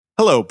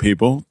Hello,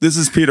 people. This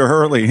is Peter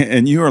Hurley,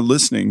 and you are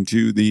listening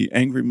to the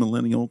Angry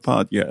Millennial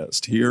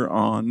Podcast here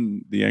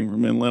on the Angry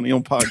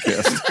Millennial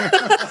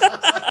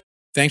Podcast.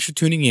 Thanks for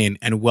tuning in,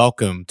 and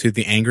welcome to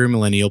the Angry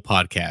Millennial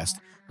Podcast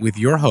with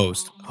your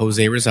host,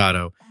 Jose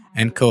Rosado,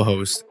 and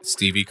co-host,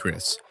 Stevie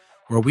Chris,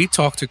 where we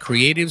talk to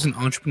creatives and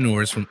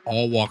entrepreneurs from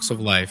all walks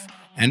of life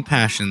and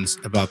passions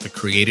about the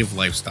creative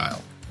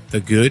lifestyle,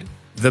 the good,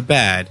 the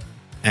bad,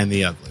 and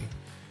the ugly.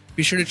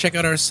 Be sure to check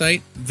out our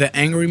site,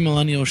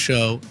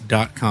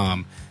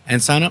 theangrymillennialshow.com,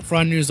 and sign up for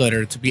our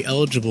newsletter to be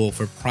eligible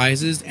for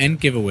prizes and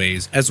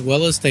giveaways, as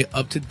well as stay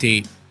up to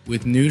date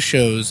with new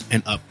shows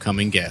and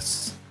upcoming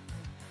guests.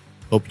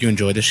 Hope you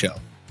enjoy the show.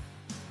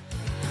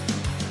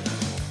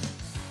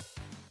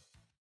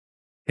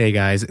 Hey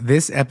guys,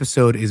 this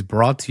episode is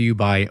brought to you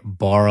by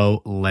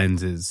Borrow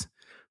Lenses.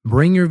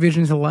 Bring your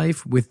vision to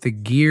life with the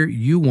gear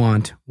you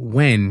want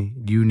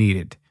when you need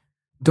it.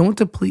 Don't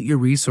deplete your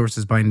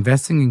resources by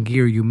investing in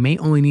gear you may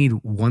only need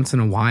once in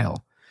a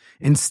while.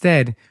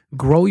 Instead,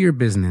 grow your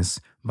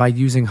business by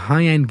using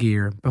high-end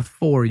gear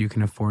before you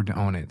can afford to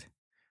own it.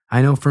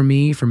 I know for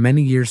me, for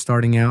many years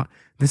starting out,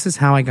 this is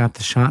how I got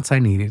the shots I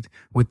needed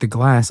with the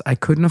glass I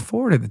couldn't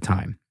afford at the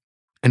time.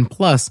 And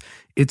plus,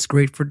 it's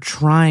great for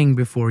trying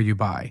before you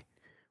buy.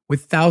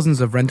 With thousands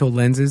of rental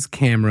lenses,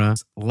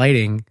 cameras,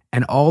 lighting,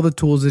 and all the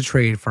tools of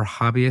trade for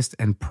hobbyists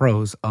and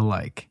pros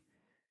alike.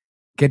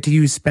 Get to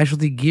use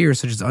specialty gear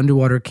such as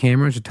underwater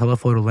cameras or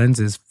telephoto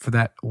lenses for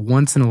that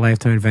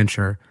once-in-a-lifetime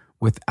adventure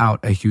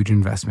without a huge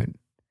investment.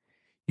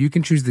 You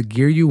can choose the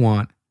gear you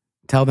want,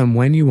 tell them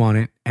when you want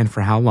it and for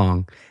how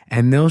long,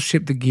 and they'll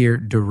ship the gear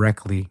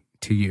directly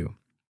to you.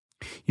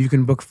 You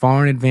can book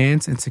far in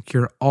advance and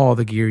secure all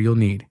the gear you'll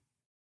need.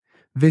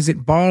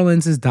 Visit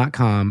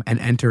borrowlenses.com and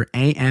enter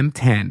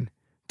AM10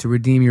 to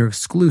redeem your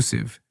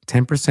exclusive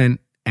 10%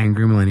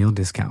 Angry Millennial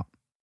discount.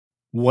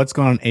 What's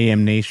going on,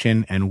 AM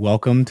Nation, and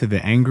welcome to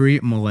the Angry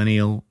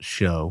Millennial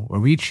Show, where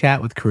we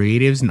chat with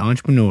creatives and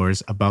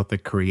entrepreneurs about the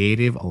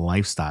creative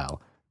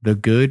lifestyle, the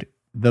good,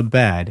 the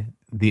bad,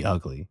 the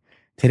ugly.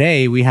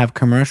 Today, we have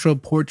commercial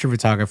portrait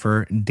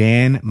photographer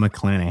Dan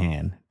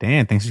McClanahan.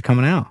 Dan, thanks for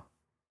coming out.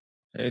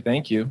 Hey,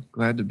 thank you.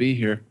 Glad to be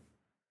here.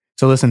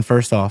 So listen,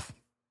 first off,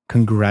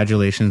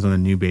 congratulations on the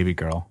new baby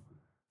girl.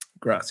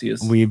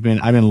 Gracias. I've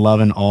been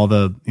loving all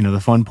the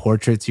fun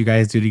portraits you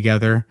guys do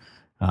together.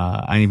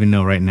 I even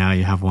know right now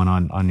you have one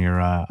on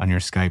your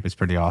Skype. It's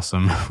pretty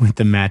awesome with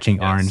the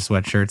matching orange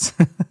sweatshirts.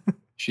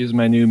 She's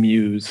my new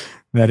muse.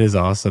 That is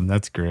awesome.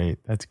 That's great.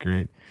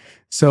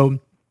 So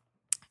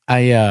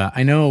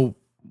I know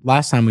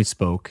last time we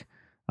spoke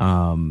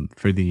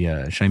for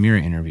the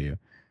Chimera interview,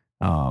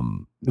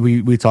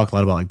 we talked a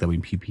lot about like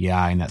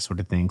WPPI and that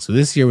sort of thing. So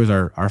this year was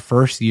our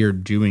first year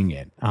doing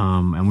it,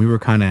 and we were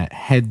kind of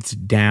heads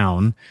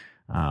down.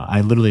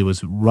 I literally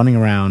was running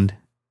around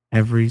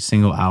every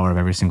single hour of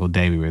every single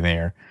day we were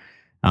there.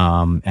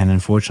 And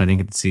unfortunately, I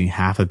didn't get to see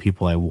half the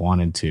people I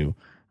wanted to.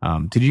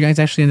 Did you guys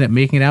actually end up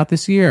making it out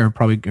this year,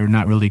 or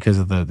not really because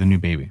of the new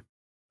baby?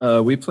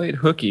 We played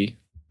hooky.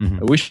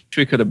 Mm-hmm. I wish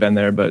we could have been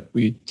there, but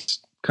we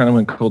kind of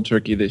went cold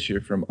turkey this year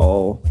from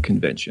all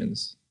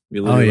conventions. We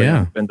literally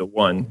haven't been to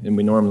one, and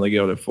we normally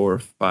go to 4 or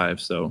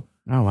 5. So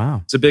wow,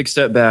 it's a big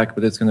step back,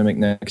 but it's going to make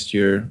next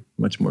year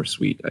much more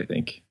sweet, I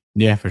think.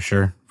 Yeah, for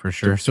sure.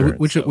 So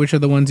which are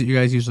the ones that you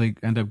guys usually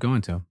end up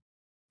going to?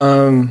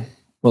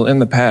 Well, in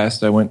the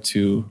past, I went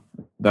to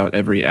about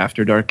every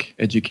After Dark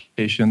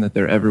education that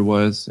there ever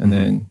was, and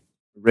then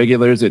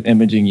regulars at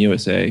Imaging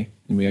USA,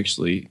 and we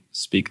actually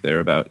speak there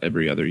about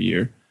every other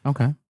year.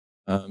 Okay.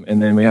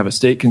 And then we have a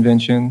state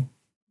convention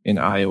in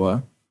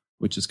Iowa,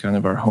 which is kind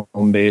of our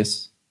home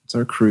base. It's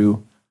our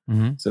crew.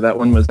 Mm-hmm. So that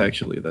one was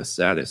actually the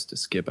saddest to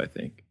skip, I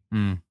think.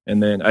 And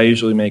then I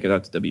usually make it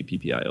out to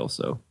WPPI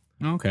also.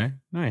 Okay,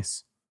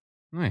 nice.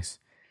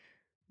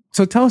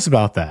 So tell us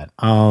about that.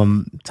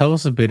 Tell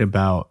us a bit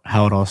about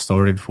how it all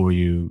started for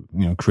you,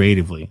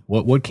 creatively.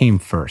 What came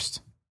first?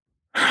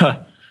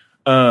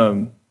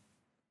 So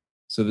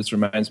this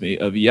reminds me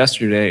of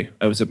yesterday.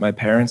 I was at my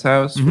parents'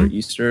 house for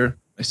Easter.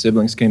 My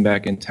siblings came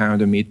back in town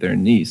to meet their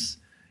niece.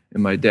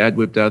 And my dad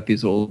whipped out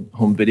these old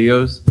home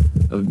videos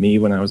of me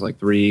when I was like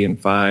 3 and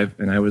 5.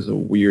 And I was a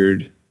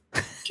weird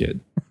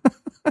kid.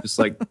 Just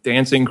like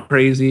dancing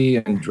crazy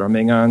and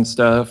drumming on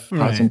stuff,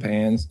 pots and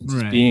pans.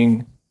 Just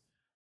being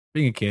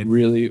a kid.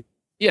 Really,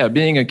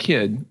 being a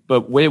kid,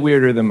 but way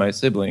weirder than my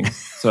siblings.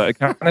 So I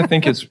kind of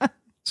think it's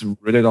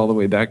rooted all the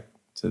way back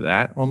to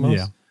that almost.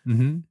 Yeah.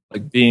 Mm-hmm.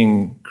 Like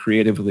being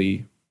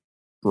creatively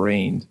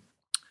brained.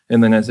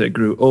 And then as I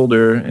grew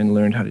older and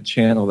learned how to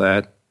channel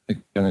that, I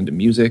got into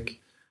music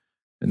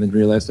and then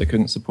realized I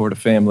couldn't support a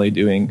family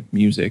doing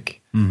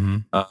music.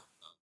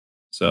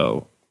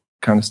 So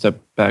kind of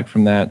stepped back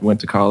from that, went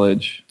to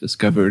college,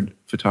 discovered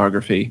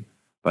photography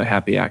by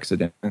happy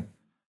accident.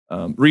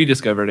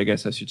 Rediscovered, I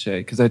guess I should say,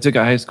 because I took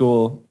a high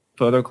school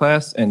photo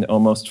class and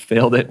almost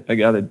failed it. I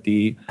got a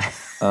D,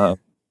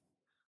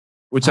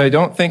 which I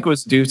don't think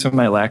was due to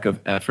my lack of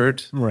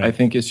effort. I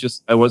think it's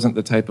just I wasn't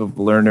the type of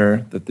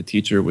learner that the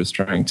teacher was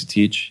trying to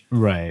teach.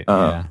 Right.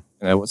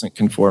 and I wasn't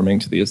conforming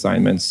to the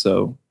assignments.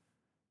 So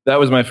that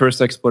was my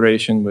first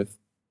exploration with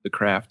the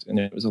craft, and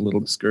it was a little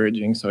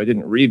discouraging. So I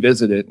didn't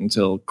revisit it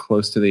until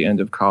close to the end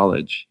of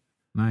college.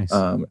 Nice.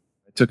 I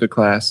took a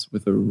class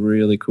with a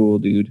really cool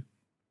dude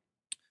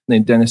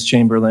named Dennis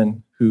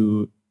Chamberlain,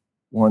 who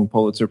won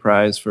Pulitzer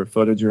Prize for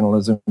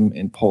photojournalism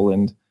in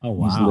Poland. Oh,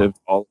 wow. He's lived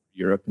all over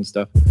Europe and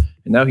stuff.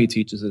 And now he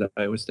teaches at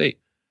Iowa State.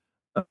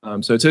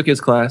 So I took his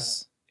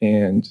class,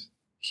 and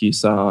he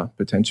saw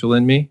potential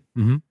in me.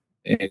 Mm-hmm.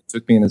 And he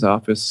took me in his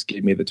office,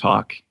 gave me the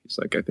talk. He's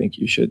like, I think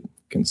you should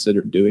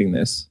consider doing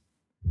this.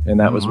 And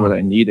that was what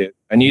I needed.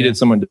 I needed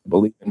someone to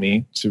believe in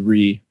me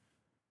to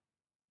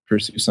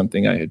pursue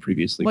something I had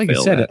previously failed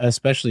you said, at.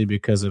 especially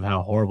because of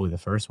how horribly the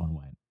first one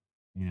went.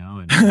 You know,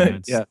 and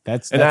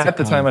that's at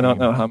the time, I don't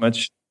know how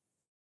much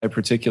I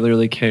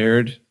particularly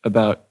cared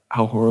about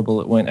how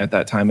horrible it went at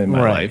that time in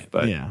my life,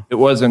 but it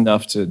was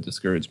enough to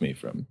discourage me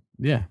from.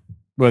 Yeah,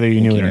 whether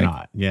you knew it or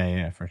not.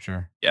 Yeah, for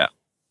sure. Yeah,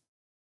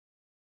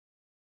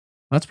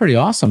 that's pretty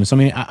awesome. So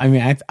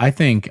I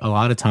think a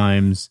lot of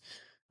times,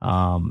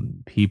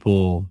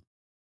 people,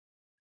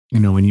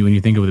 you know, when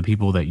you think of the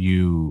people that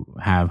you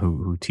have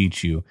who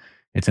teach you,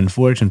 it's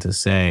unfortunate to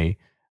say,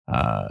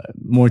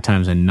 more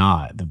times than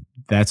not,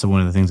 that's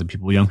one of the things that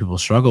young people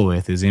struggle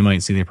with is they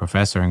might see their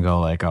professor and go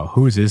like, oh,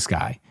 who's this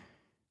guy?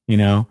 You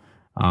know?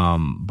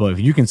 But if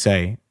you can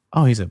say,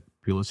 oh, he's a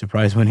Pulitzer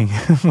Prize winning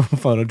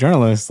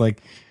photojournalist,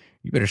 like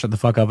you better shut the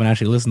fuck up and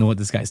actually listen to what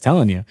this guy's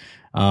telling you.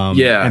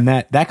 And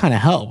that kind of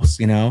helps,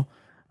 you know,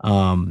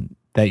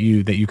 that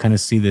you kind of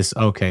see this,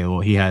 okay,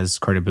 well, he has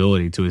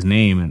credibility to his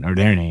name or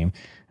their name.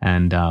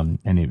 And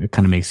it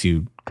kind of makes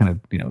you kind of,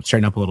 you know,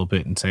 straighten up a little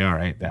bit and say, all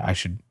right, I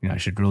should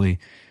really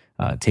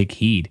take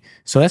heed.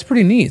 So that's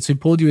pretty neat. So he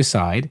pulled you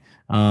aside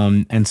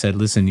and said,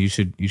 listen, you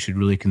should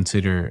really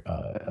consider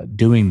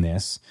doing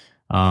this.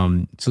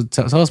 So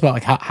tell us about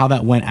like how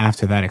that went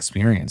after that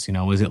experience. You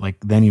know, was it like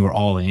then you were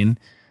all in?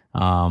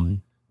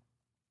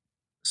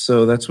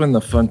 So that's when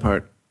the fun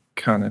part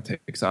kind of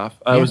takes off.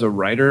 I was a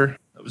writer.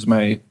 That was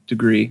my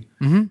degree.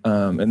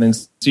 Mm-hmm. And then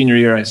senior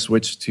year, I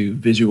switched to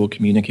visual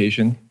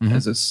communication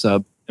as a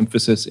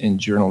sub-emphasis in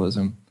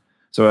journalism.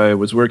 So I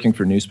was working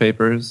for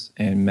newspapers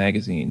and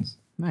magazines.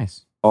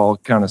 Nice. All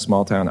kind of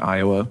small town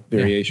Iowa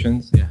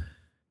variations. Yeah.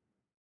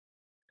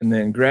 And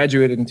then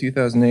graduated in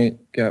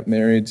 2008, got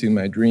married to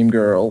my dream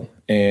girl,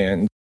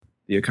 and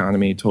the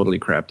economy totally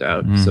crapped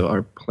out. So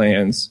our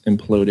plans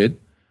imploded.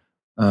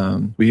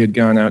 We had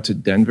gone out to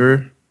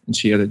Denver, and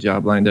she had a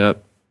job lined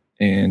up,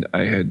 and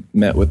I had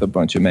met with a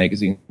bunch of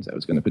magazines I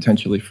was going to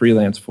potentially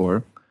freelance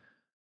for.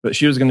 But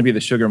she was going to be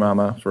the sugar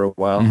mama for a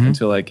while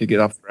until I could get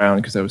off the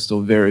ground because I was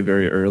still very,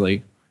 very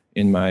early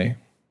in my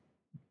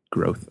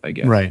growth, I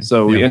guess. Right.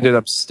 So we ended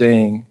up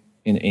staying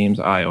in Ames,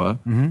 Iowa,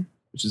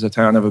 which is a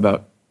town of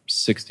about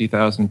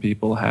 60,000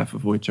 people, half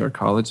of which are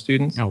college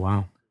students. Oh,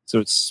 wow. So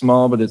it's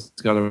small, but it's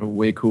got a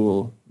way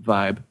cool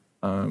vibe.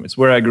 It's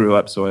where I grew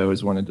up, so I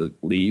always wanted to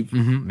leave.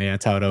 Yeah,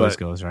 that's how it always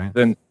goes,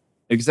 right?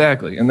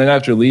 Exactly. And then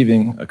after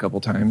leaving a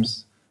couple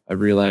times, I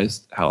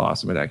realized how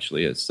awesome it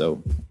actually is.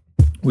 So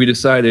we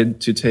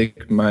decided to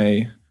take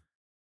my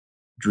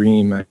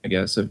dream, I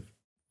guess, of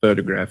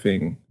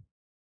photographing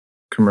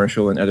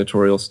commercial and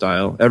editorial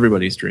style,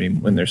 everybody's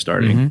dream when they're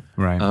starting,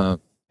 right?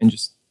 And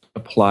just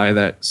apply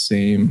that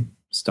same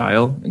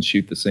style and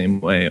shoot the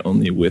same way,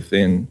 only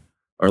within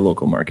our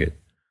local market.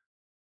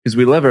 Because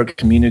we love our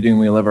community and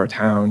we love our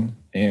town,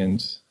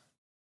 and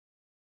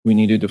we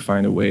needed to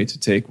find a way to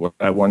take what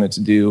I wanted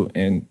to do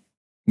and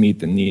meet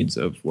the needs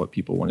of what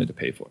people wanted to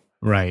pay for.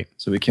 Right.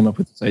 So we came up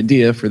with this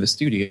idea for the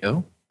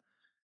studio,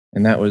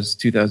 and that was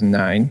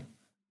 2009,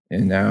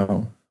 and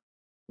now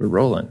we're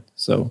rolling.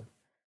 So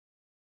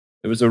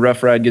it was a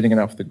rough ride getting it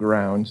off the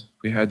ground.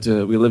 We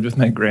lived with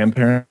my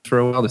grandparents for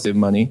a while to save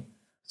money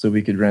so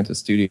we could rent a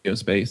studio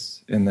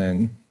space, and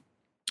then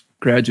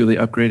gradually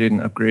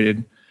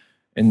upgraded.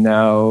 And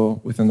now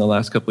within the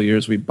last couple of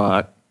years, we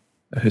bought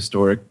a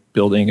historic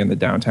building in the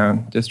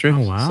downtown district.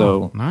 Oh, wow.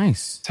 So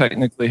nice.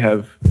 Technically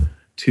have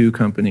two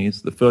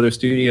companies, the photo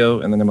studio,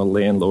 and then I'm a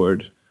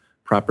landlord,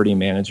 property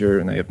manager,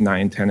 and I have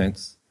 9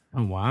 tenants.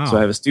 Oh, wow. So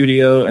I have a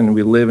studio, and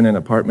we live in an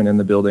apartment in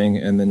the building,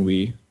 and then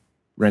we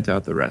rent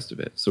out the rest of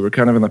it. So we're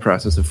kind of in the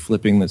process of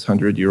flipping this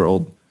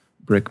 100-year-old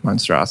brick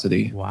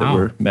monstrosity that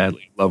we're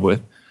madly in love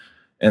with.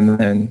 And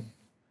then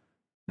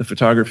the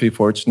photography,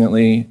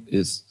 fortunately,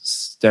 is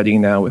steady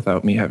now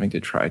without me having to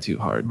try too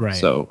hard. Right.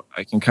 So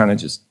I can kind of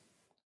just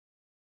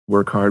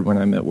work hard when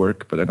I'm at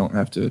work, but I don't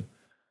have to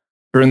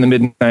burn the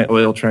midnight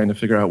oil trying to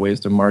figure out ways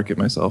to market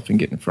myself and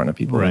get in front of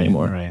people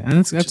anymore. Right.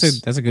 And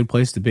that's a good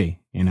place to be,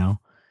 you know?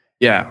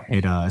 Yeah.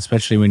 It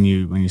especially when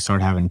you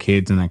start having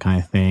kids and that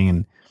kind of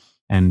thing,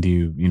 and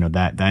you know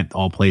that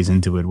all plays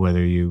into it,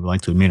 whether you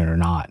like to admit it or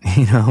not,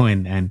 you know,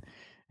 and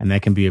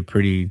that can be a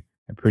pretty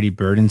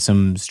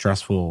burdensome,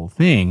 stressful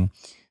thing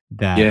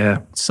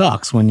that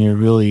sucks when you're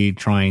really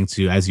trying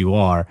to, as you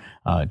are,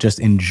 just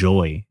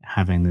enjoy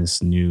having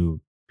this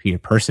new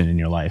person in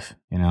your life,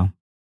 you know?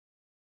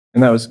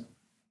 And that was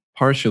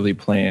partially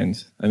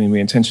planned. I mean, we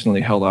intentionally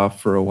held off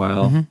for a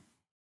while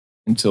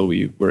until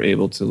we were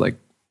able to like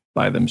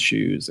buy them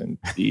shoes and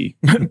be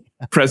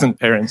present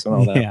parents and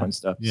all that fun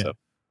stuff. Yeah. So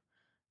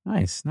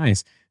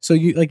Nice. So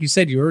you, like you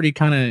said, you already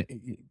kind of,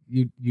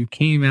 you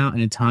came out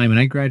in a time, and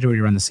I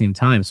graduated around the same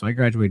time. So I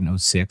graduated in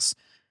 06,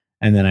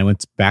 and then I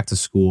went back to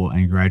school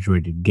and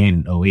graduated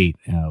again in 08,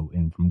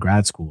 from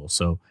grad school.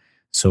 So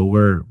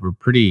we're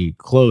pretty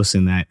close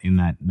in that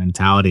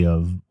mentality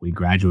of we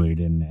graduated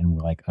and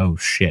we're like, oh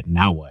shit,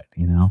 now what,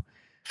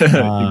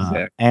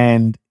 exactly.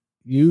 And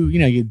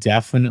you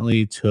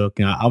definitely took,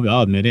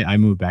 I'll admit it, I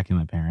moved back in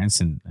with my parents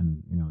and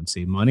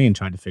saved money and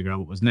tried to figure out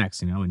what was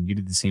next, and you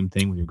did the same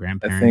thing with your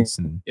grandparents.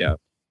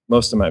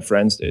 Most of my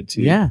friends did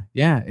too.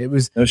 Yeah, it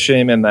was no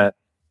shame in that.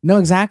 No,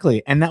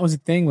 exactly. And that was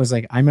the thing, was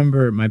like, I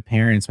remember my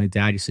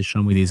dad used to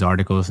show me these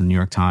articles in the New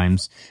York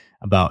Times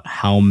about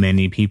how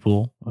many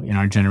people in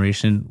our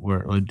generation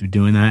were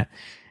doing that.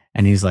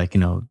 And he's like,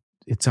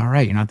 it's all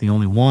right, you're not the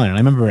only one. And I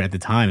remember at the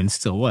time, and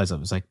still was, I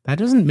was like, that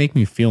doesn't make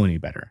me feel any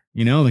better.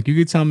 Like, you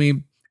could tell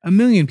me a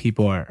million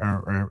people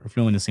are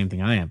feeling the same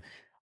thing I am.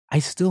 I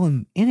still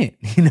am in it,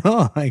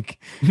 like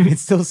it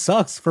still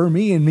sucks for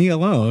me and me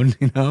alone,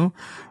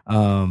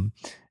 but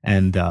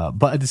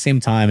at the same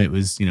time, it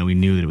was, we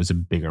knew that it was a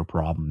bigger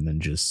problem than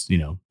just,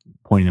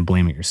 pointing the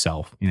blame at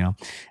yourself,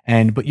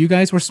 but you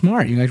guys were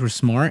smart.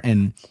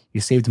 And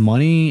you saved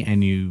money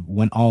and you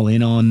went all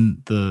in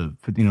on the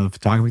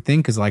photography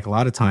thing. Cause like a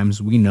lot of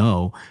times we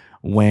know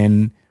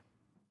when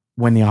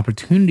the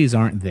opportunities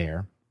aren't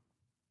there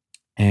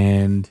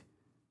and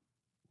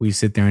we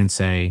sit there and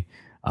say,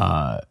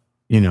 what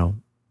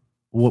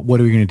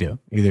are we going to do?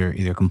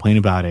 Either complain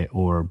about it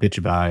or bitch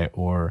about it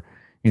or,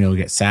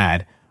 get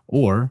sad,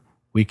 or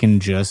we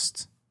can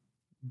just,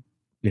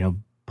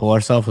 pull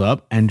ourselves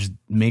up and just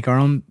make our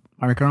own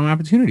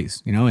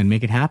opportunities, and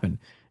make it happen.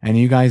 And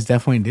you guys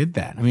definitely did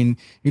that. I mean,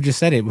 you just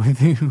said it.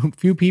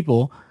 Few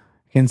people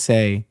can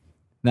say,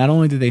 not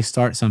only did they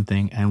start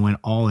something and went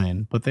all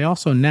in, but they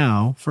also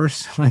now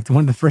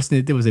one of the first things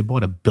they did was they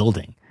bought a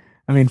building.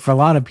 I mean, for a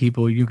lot of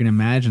people, you can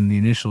imagine the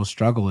initial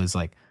struggle is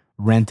like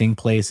renting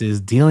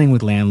places, dealing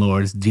with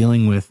landlords,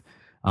 dealing with,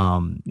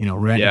 rent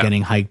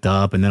getting hiked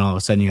up. And then all of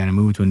a sudden you got to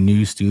move to a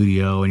new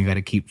studio and you got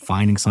to keep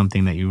finding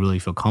something that you really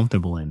feel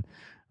comfortable in.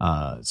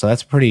 So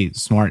that's a pretty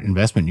smart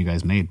investment you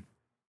guys made.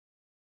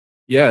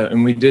 Yeah.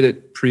 And we did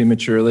it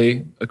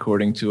prematurely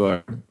according to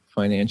our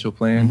financial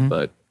plan. Mm-hmm.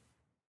 But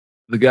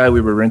the guy we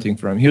were renting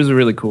from, he was a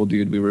really cool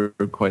dude. We were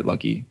quite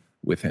lucky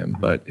with him,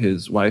 but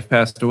his wife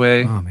passed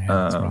away. Oh, man,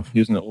 that's rough. He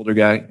was an older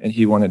guy and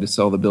he wanted to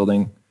sell the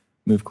building,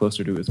 move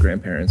closer to his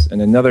grandparents.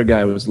 And another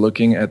guy was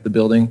looking at the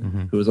building,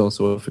 mm-hmm. who was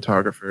also a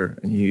photographer,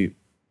 and he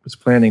was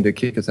planning to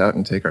kick us out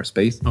and take our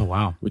space. Oh,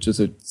 wow. Which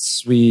is a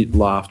sweet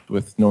loft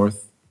with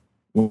north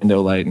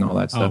window light and all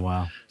that stuff. Oh,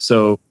 wow.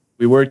 So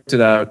we worked it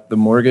out. The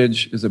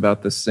mortgage is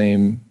about the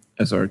same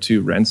as our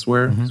two rents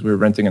were. Mm-hmm. So we were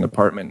renting an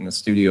apartment and a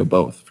studio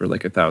both for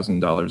like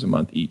 $1,000 a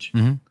month each.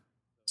 Mm-hmm.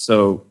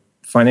 So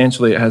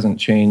financially, it hasn't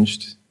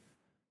changed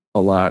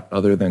a lot,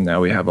 other than now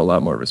we have a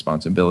lot more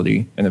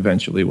responsibility, and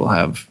eventually we'll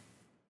have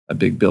a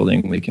big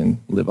building we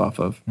can live off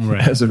of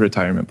as a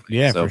retirement place.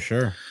 Yeah, so for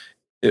sure.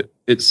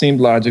 It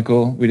seemed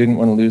logical. We didn't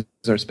want to lose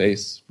our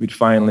space. We'd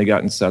finally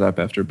gotten set up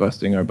after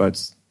busting our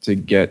butts to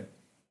get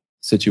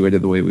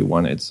situated the way we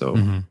wanted. So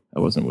mm-hmm. I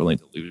wasn't willing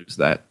to lose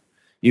that,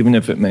 even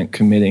if it meant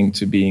committing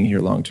to being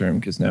here long term,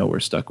 because now we're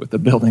stuck with the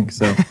building.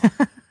 So,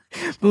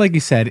 but like you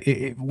said,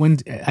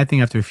 I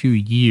think after a few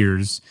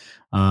years,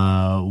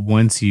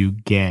 once you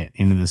get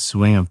into the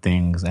swing of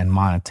things and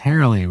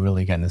monetarily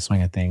really get in the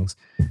swing of things,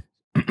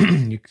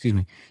 excuse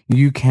me,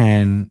 you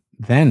can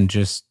then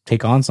just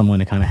take on someone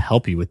to kind of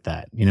help you with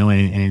that,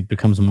 and it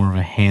becomes more of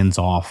a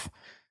hands-off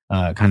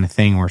kind of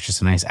thing where it's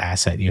just a nice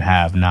asset you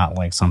have, not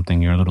like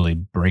something you're literally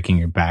breaking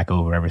your back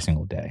over every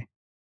single day.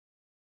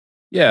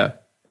 Yeah.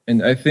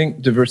 And I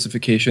think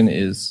diversification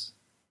is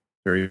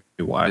very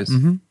wise,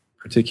 mm-hmm.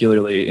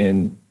 particularly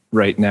in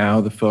right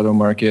now, the photo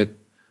market.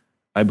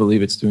 I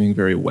believe it's doing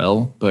very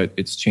well, but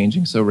it's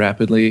changing so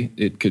rapidly,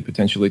 it could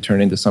potentially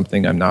turn into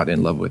something I'm not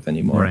in love with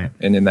anymore. Right.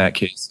 And in that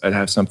case, I'd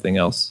have something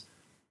else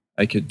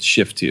I could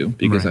shift to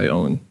because I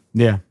own.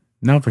 Yeah,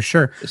 no, for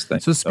sure. This thing.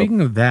 So speaking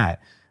of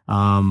that,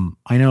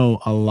 I know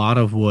a lot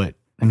of what,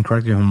 and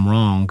correct me if I'm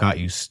wrong, got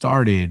you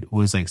started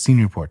was like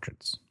senior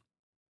portraits,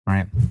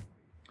 right?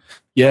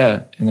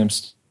 Yeah, and I'm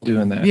still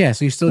doing that. Yeah,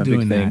 so you're still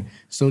doing that.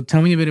 So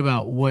tell me a bit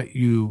about what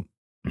you're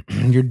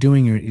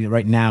doing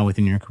right now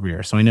within your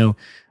career. So I know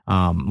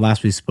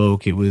last we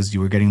spoke, it was you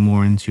were getting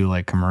more into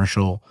like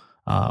commercial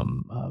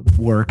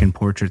work and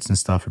portraits and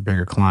stuff for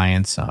bigger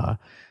clients,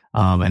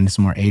 and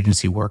some more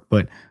agency work.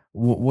 But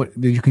what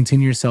did you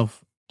continue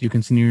yourself? Do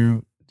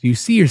you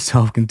see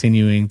yourself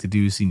continuing to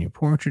do senior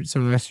portraits for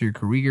the rest of your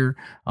career,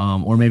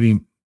 or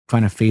maybe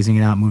kind of phasing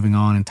it out, moving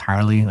on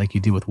entirely like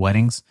you do with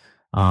weddings?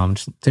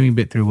 Just tell me a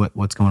bit through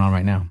what's going on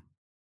right now.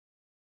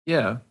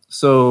 Yeah.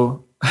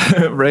 So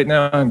right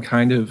now I'm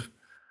kind of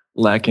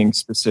lacking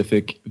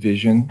specific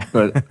vision,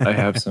 but I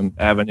have some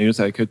avenues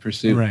I could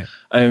pursue. Right.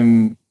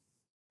 I'm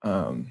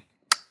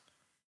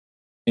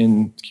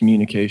in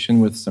communication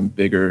with some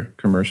bigger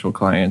commercial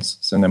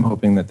clients, and I'm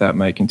hoping that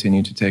might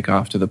continue to take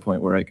off to the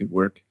point where I could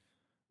work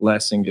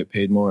less and get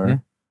paid more.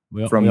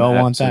 Yeah. We all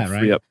want that,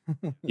 right?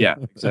 Yeah,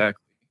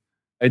 exactly.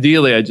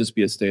 Ideally, I'd just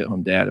be a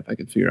stay-at-home dad if I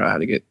could figure out how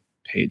to get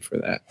paid for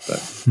that.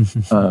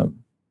 But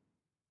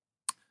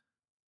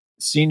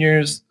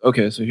seniors,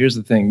 okay, so here's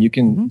the thing. You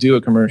can do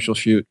a commercial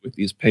shoot with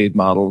these paid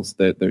models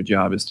that their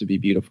job is to be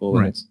beautiful,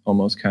 and it's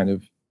almost kind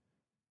of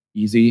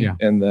easy. Yeah.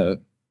 And the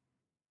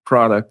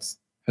product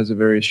has a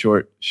very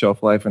short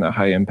shelf life and a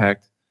high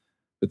impact.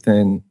 But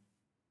then,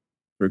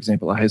 for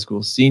example, a high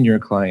school senior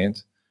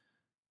client,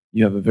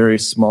 you have a very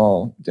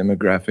small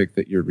demographic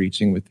that you're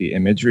reaching with the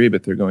imagery,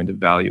 but they're going to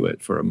value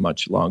it for a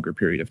much longer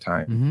period of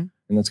time.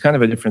 And that's kind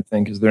of a different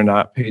thing because they're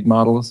not paid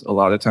models. A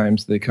lot of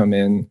times they come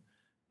in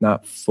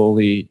not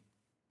fully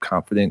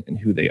confident in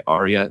who they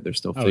are yet. They're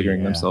still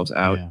figuring themselves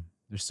out. Yeah.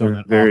 They're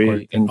still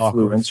very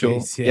influential.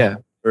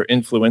 Or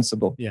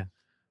influenceable. Yeah.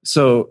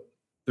 So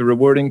the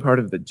rewarding part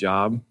of the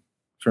job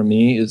for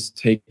me is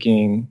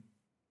taking,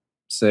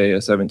 say, a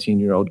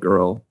 17-year-old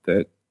girl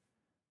that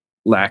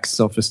lacks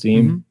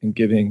self-esteem and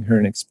giving her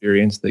an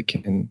experience that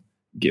can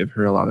give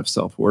her a lot of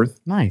self-worth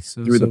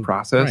through the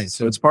process. Right.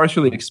 So it's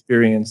partially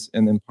experience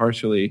and then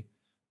partially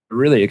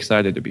really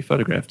excited to be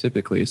photographed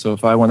typically. So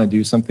if I want to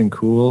do something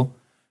cool,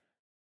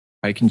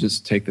 I can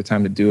just take the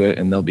time to do it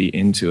and they'll be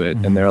into it.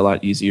 And they're a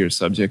lot easier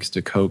subjects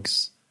to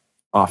coax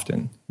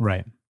often.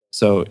 Right.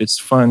 So it's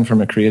fun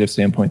from a creative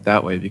standpoint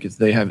that way because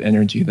they have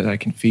energy that I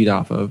can feed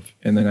off of.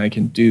 And then I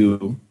can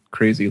do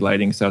crazy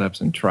lighting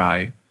setups and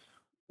try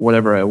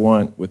whatever I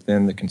want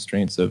within the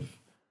constraints of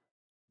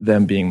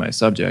them being my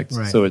subjects.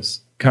 Right. So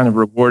it's kind of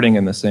rewarding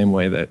in the same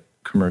way that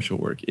commercial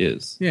work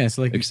is. Yeah, it's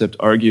like, except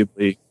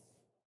arguably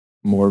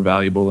more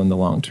valuable in the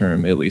long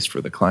term, at least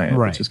for the client,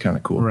 which is kind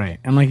of cool. Right.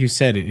 And like you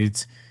said,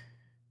 it's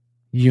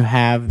you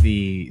have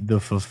the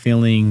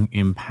fulfilling,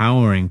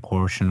 empowering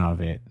portion of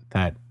it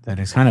that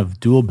is kind of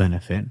dual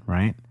benefit,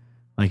 right?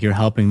 Like you're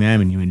helping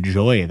them and you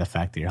enjoy the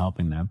fact that you're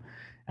helping them.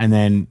 And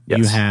then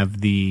you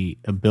have the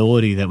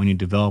ability that when you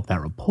develop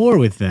that rapport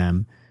with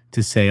them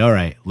to say, all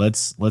right,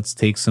 let's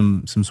take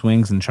some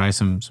swings and try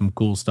some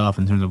cool stuff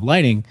in terms of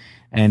lighting.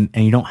 And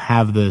you don't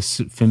have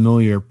this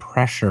familiar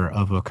pressure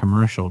of a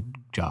commercial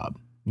job,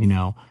 you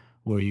know,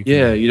 where you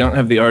can, you don't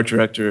have the art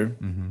director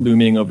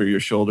looming over your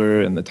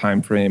shoulder and the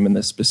time frame and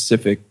the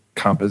specific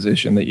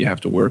composition that you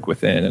have to work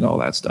within and all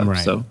that stuff.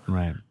 Right, so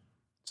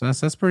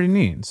that's pretty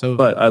neat. So,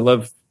 but I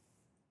love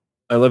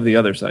the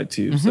other side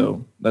too.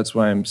 So that's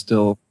why I'm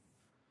still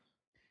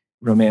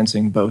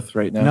romancing both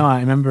right now. No, I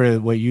remember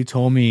what you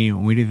told me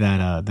when we did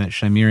that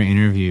Shamira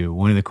interview.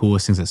 One of the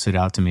coolest things that stood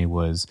out to me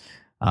was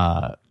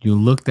you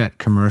looked at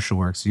commercial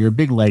work. So you're a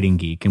big lighting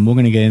geek, and we're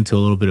going to get into a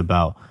little bit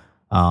about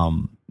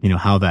you know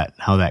how that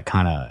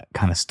kind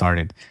of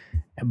started.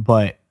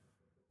 But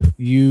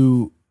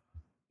you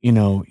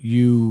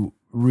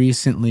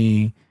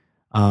recently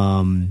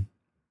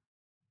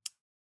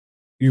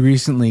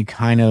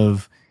kind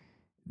of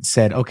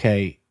said,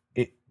 okay,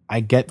 I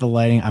get the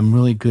lighting. I'm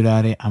really good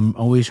at it. I'm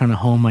always trying to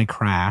hone my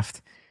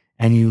craft.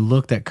 And you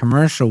looked at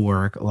commercial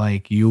work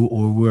like you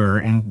were,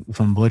 and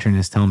from butchering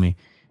this, tell me,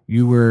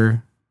 you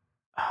were,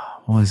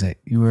 what was it?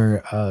 You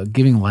were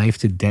giving life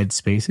to dead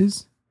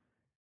spaces.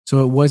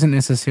 So it wasn't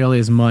necessarily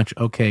as much,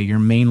 okay, your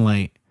main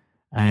light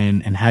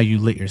and how you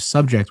lit your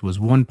subject was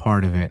one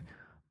part of it,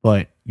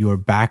 but your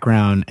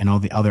background and all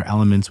the other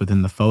elements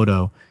within the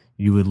photo,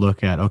 you would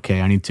look at,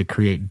 okay, I need to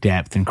create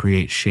depth and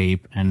create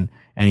shape and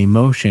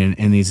emotion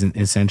in these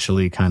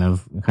essentially kind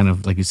of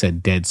like you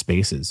said, dead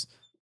spaces.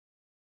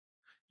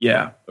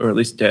 Yeah, or at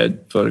least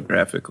dead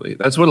photographically.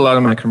 That's what a lot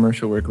of my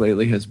commercial work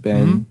lately has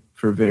been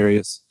for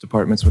various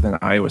departments within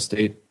Iowa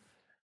State.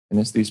 And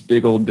it's these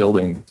big old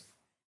buildings.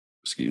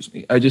 Excuse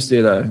me. I just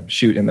did a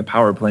shoot in the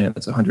power plant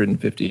that's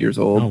 150 years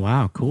old. Oh,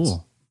 wow. Cool.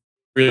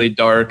 It's really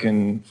dark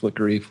and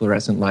flickery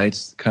fluorescent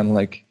lights, kind of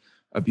like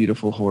a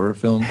beautiful horror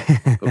film.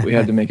 But we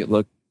had to make it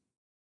look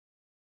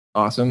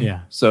awesome.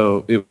 Yeah.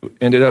 So it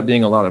ended up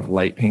being a lot of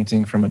light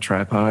painting from a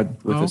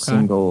tripod with a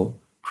single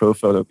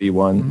Profoto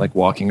V1, like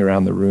walking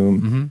around the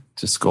room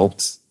to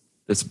sculpt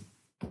this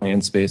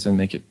bland space and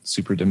make it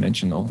super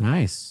dimensional.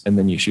 Nice. And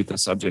then you shoot the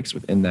subjects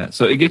within that.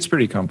 So it gets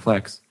pretty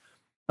complex.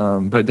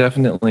 But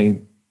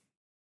definitely,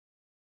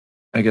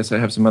 I guess I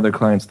have some other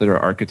clients that are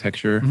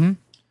architecture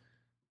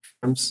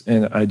firms,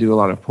 and I do a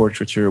lot of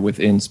portraiture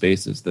within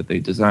spaces that they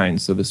design.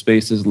 So the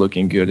spaces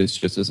looking good is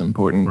just as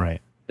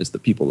important as the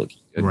people looking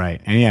good. Right.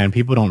 And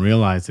people don't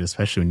realize it,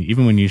 especially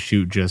even when you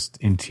shoot just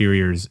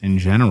interiors in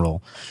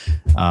general.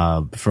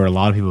 For a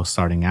lot of people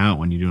starting out,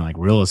 when you're doing like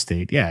real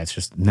estate, it's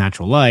just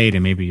natural light,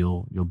 and maybe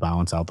you'll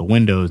balance out the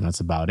windows, and that's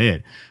about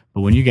it.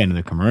 But when you get into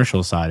the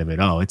commercial side of it,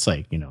 it's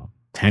like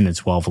 10 to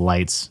 12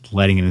 lights,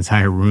 lighting an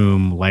entire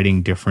room,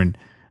 lighting different,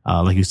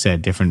 like you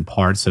said, different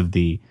parts of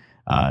the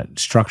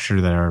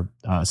structure that are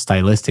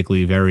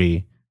stylistically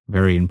very,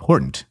 very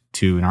important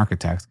to an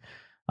architect.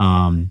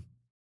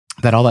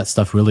 That all that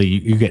stuff really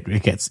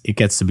it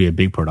gets to be a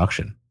big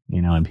production,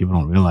 and people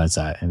don't realize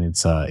that, and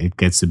it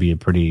gets to be a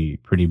pretty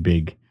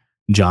big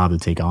job to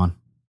take on.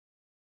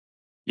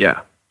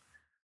 Yeah.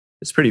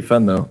 It's pretty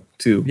fun though,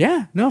 too.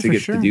 Yeah, no, to for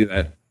get sure. to do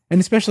that. And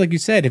especially like you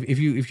said, if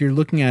you're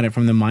looking at it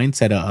from the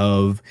mindset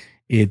of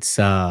it's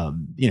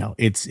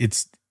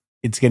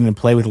it's getting to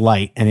play with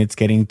light and it's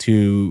getting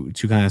to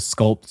kind of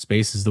sculpt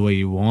spaces the way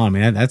you want. I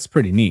mean, that's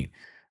pretty neat.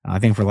 I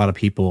think for a lot of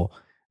people,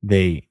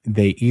 they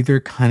either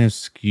kind of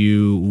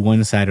skew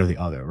one side or the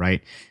other,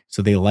 right?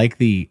 So they like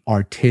the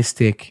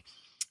artistic,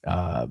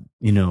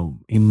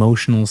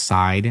 emotional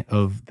side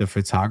of the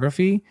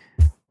photography,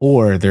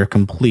 or they're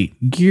complete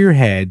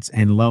gearheads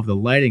and love the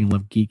lighting,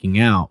 love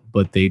geeking out,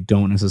 but they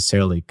don't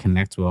necessarily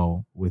connect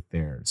well with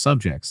their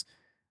subjects.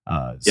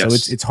 So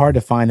it's hard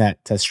to find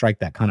that, to strike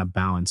that kind of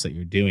balance that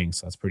you're doing.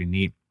 So that's pretty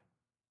neat.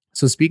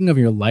 So speaking of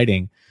your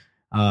lighting,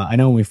 I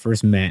know when we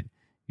first met,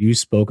 you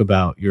spoke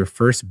about your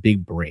first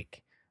big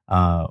break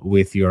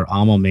with your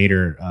alma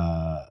mater,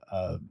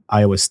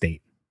 Iowa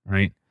State,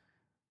 right?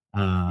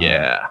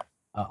 Yeah.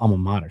 Alma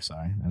mater,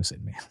 sorry. I was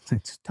saying, man,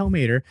 it's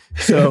Tomater.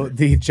 So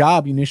the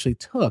job you initially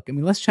took, I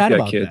mean, let's chat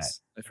about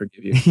kids. that. I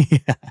forgive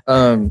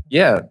you.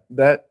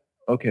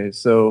 Okay.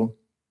 So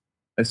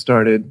I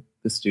started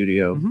the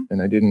studio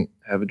and I didn't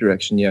have a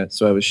direction yet.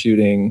 So I was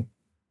shooting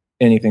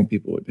anything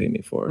people would pay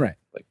me for. Right.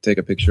 Like take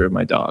a picture of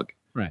my dog.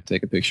 Right.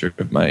 Take a picture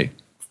of my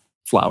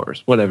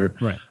flowers, whatever.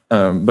 Right.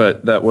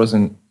 But that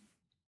wasn't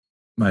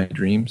my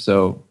dream.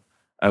 So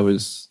I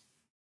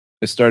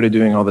started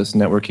doing all this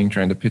networking,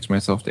 trying to pitch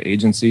myself to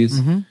agencies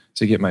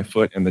to get my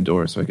foot in the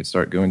door so I could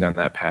start going down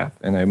that path.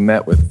 And I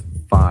met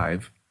with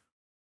 5.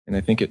 And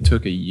I think it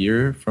took a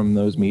year from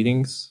those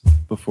meetings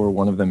before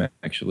one of them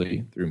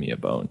actually threw me a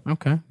bone.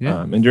 Okay.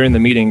 Yeah. And during the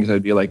meetings,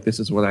 I'd be like, this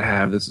is what I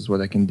have. This is what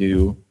I can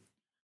do.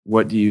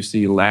 What do you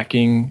see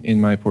lacking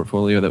in my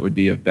portfolio that would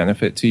be of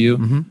benefit to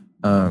you?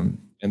 And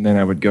then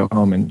I would go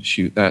home and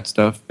shoot that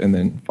stuff and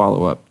then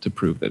follow up to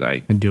prove that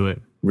I And do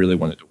it. really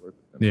wanted to work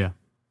with them. Yeah.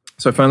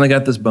 So I finally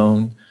got this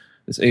bone.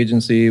 This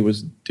agency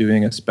was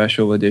doing a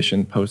special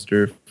edition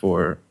poster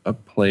for a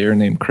player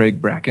named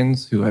Craig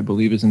Brackens, who I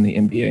believe is in the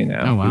NBA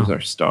now. Oh, wow. He was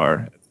our star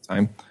at the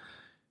time.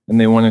 And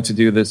they wanted to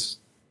do this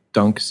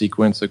dunk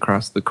sequence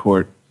across the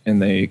court.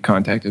 And they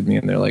contacted me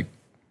and they're like,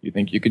 you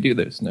think you could do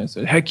this? And I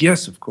said, heck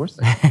yes, of course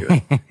I can do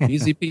it.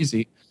 Easy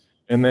peasy.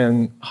 And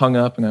then hung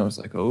up and I was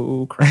like,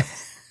 oh crap.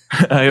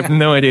 I have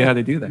no idea how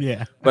to do that.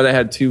 Yeah. But I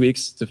had 2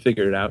 weeks to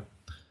figure it out.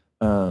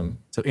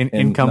 So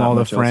in come not all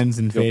the much else. friends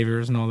and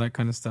favors and all that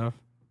kind of stuff.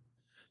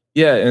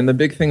 Yeah, and the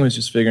big thing was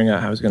just figuring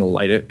out how I was going to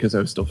light it because I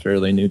was still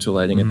fairly new to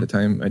lighting at the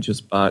time. I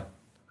just bought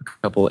a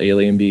couple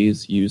Alien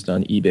Bs used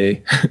on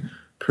eBay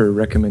per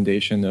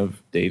recommendation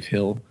of Dave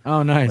Hill.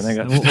 Oh, nice. When I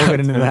got We'll get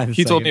into that.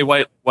 He told me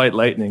white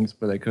lightnings,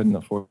 but I couldn't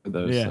afford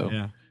those. Yeah, so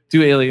yeah.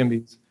 2 Alien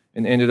Bs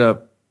and ended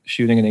up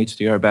shooting an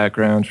HDR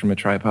background from a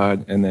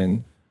tripod, and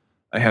then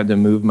I had to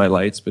move my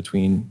lights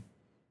between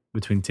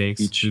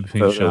takes, each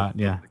between photo shot.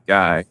 Yeah. of the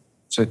guy.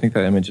 So I think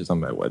that image is on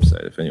my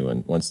website if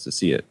anyone wants to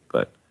see it.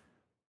 But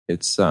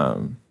it's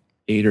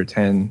 8 or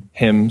 10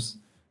 hymns,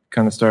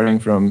 kind of starting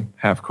from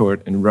half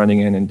court and running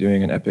in and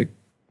doing an epic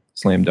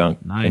slam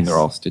dunk. Nice. And they're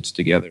all stitched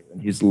together.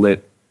 And he's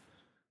lit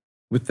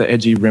with the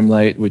edgy rim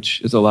light, which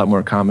is a lot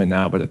more common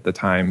now, but at the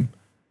time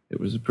it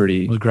was a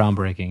pretty It was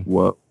groundbreaking.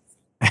 whoa.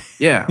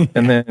 Yeah.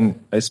 And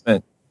then I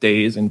spent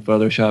days in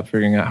Photoshop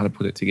figuring out how to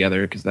put it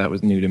together because that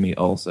was new to me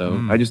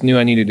also. I just knew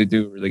I needed to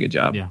do a really good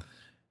job. Yeah.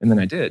 And then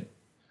I did.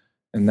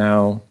 And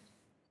now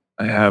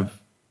I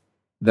have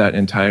that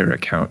entire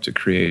account to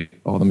create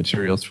all the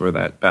materials for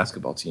that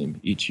basketball team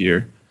each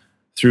year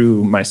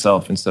through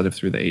myself instead of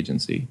through the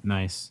agency.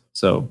 Nice.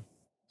 So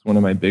it's one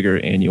of my bigger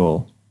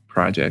annual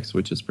projects,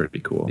 which is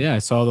pretty cool. Yeah, I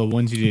saw the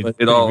ones you did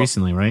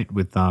recently, right?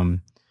 With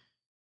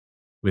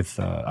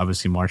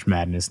obviously March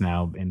Madness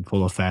now in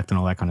full effect and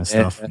all that kind of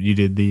stuff. Yeah. You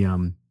did the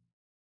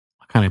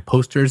kind of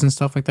posters and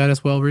stuff like that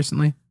as well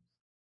recently.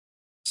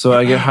 So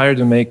I get hired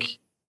to make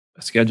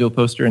a schedule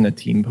poster and a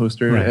team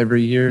poster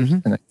every year,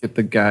 and I get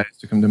the guys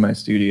to come to my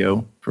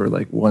studio for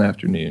like one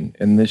afternoon.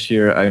 And this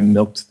year I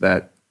milked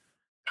that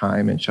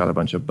time and shot a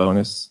bunch of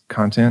bonus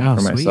content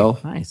for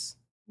myself. Nice.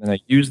 And I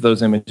use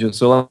those images.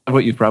 So a lot of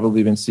what you've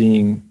probably been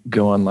seeing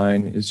go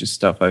online is just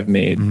stuff I've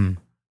made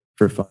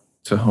for fun,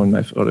 to hone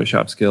my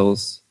Photoshop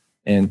skills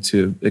and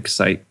to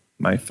excite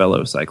my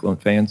fellow Cyclone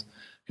fans.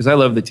 Because I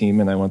love the team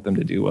and I want them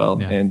to do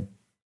well. Yeah. And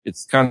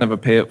it's kind of a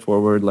pay it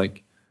forward,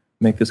 like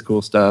make this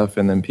cool stuff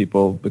and then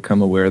people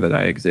become aware that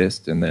I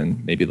exist and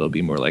then maybe they'll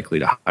be more likely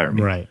to hire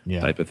me,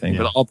 type of thing.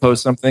 Yeah. But I'll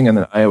post something and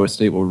then Iowa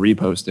State will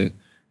repost it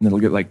and it'll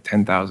get like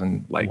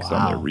 10,000 likes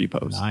on their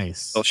repost.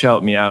 Nice. They'll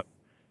shout me out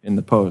in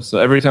the post. So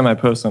every time I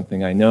post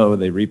something, I know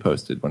they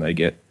reposted when I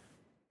get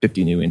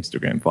 50 new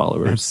Instagram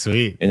followers. That's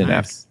sweet. In an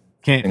app.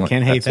 Can't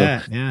hate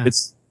that.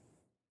 So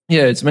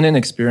yeah. It's been an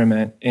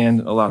experiment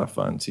and a lot of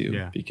fun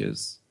too,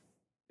 because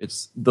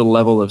it's the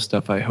level of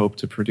stuff I hope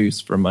to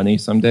produce for money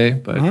someday.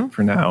 But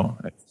for now,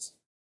 it's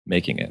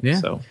making it.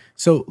 Yeah.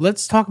 So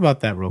let's talk about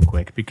that real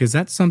quick, because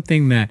that's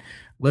something that,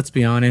 let's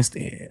be honest,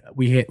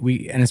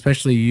 we and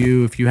especially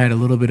you, if you had a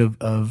little bit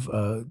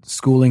of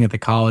schooling at the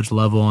college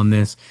level on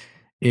this,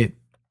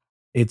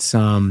 it's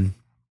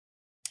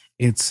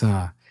it's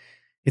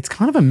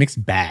kind of a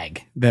mixed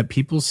bag that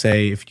people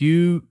say if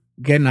you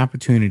get an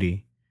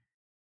opportunity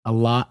a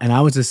lot, and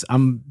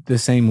I'm the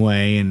same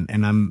way,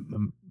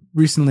 and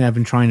recently I've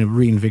been trying to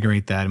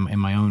reinvigorate that in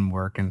my own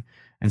work and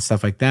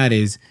stuff like that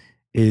is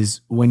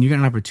when you get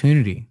an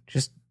opportunity,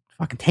 just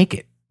fucking take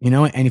it,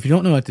 and if you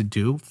don't know what to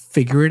do,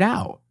 figure it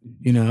out,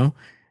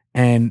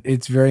 and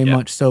it's very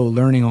much so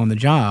learning on the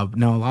job.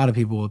 Now, a lot of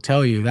people will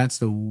tell you that's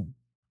the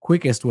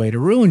quickest way to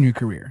ruin your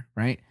career,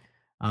 right?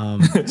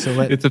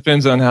 It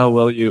depends on how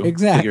well you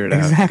figure it out.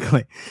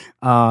 Exactly.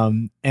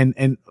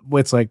 And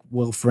what's like,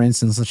 well, for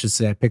instance, let's just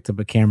say I picked up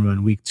a camera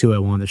in week 2. I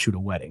wanted to shoot a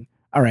wedding.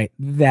 All right.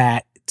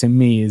 That to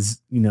me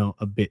is,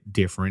 a bit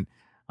different.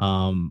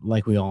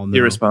 Like we all know.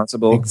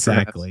 Irresponsible.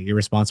 Exactly. Perhaps.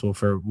 Irresponsible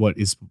for what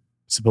is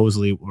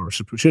supposedly or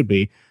should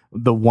be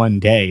the one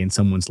day in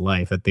someone's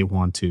life that they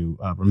want to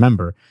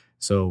remember.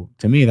 So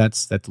to me,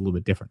 that's a little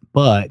bit different.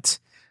 But,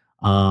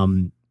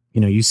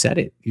 you said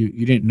it.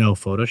 You didn't know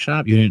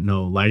Photoshop. You didn't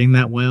know lighting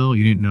that well.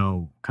 You didn't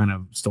know kind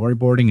of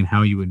storyboarding and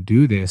how you would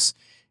do this.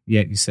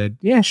 Yet you said,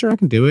 yeah, sure, I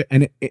can do it.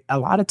 And a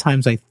lot of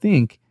times I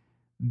think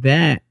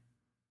that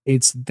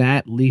it's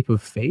that leap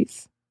of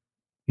faith,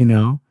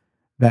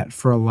 that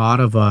for a lot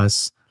of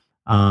us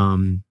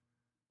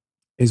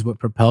is what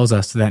propels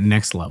us to that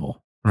next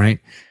level, right?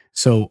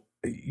 So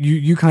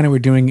you kind of were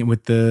doing it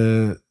with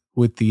your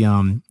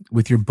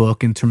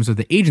book in terms of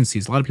the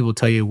agencies. A lot of people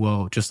tell you,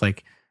 well, just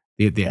like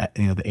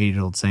the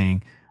age-old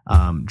saying,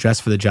 dress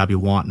for the job you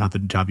want, not the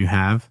job you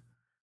have,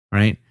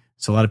 right?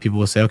 So a lot of people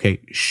will say, okay,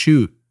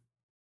 shoot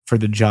for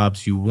the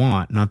jobs you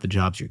want, not the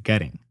jobs you're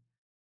getting.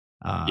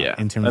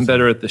 I'm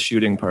better at the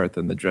shooting part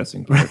than the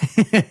dressing part.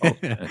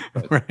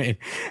 Right.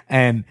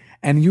 And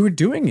you were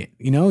doing it,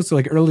 so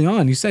like early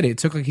on, you said it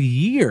took like a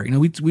year.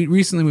 We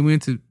recently we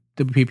went to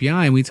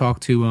WPPI and we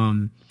talked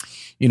to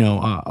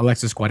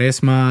Alexis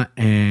Quaresma,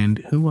 and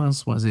who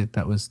else was it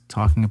that was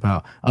talking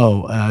about?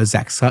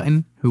 Zach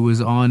Sutton, who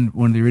was on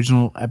one of the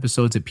original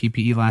episodes at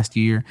PPE last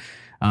year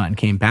and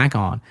came back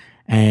on.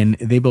 And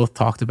they both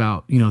talked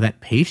about,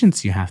 that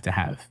patience you have to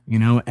have,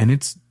 and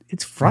it's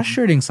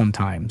frustrating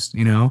sometimes,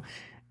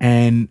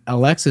 And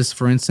Alexis,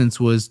 for instance,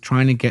 was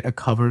trying to get a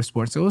cover of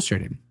Sports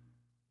Illustrated.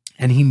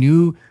 And he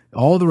knew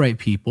all the right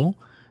people.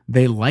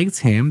 They liked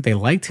him. They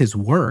liked his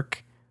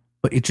work.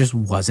 But it just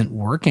wasn't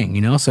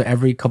working, So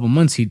every couple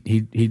months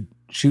he'd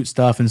shoot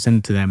stuff and send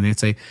it to them. And they'd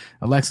say,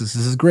 Alexis,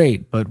 this is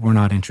great, but we're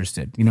not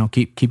interested.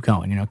 Keep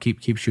going,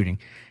 keep shooting.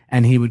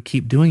 And he would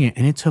keep doing it.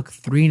 And it took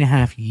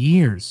 3.5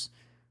 years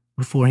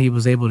before he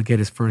was able to get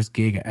his first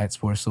gig at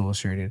Sports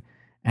Illustrated.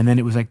 And then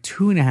it was like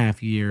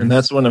 2.5 years. And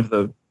that's one of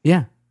the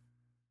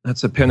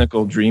that's a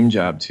pinnacle dream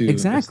job too.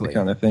 Exactly. That's the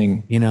kind of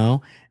thing.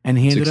 And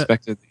he ended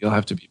expected that you'll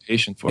have to be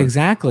patient for.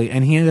 Exactly.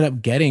 And he ended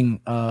up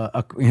getting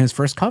his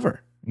first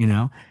cover,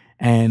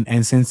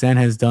 And since then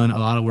has done a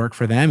lot of work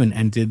for them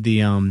and did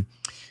the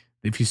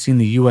if you've seen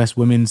the U.S.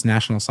 women's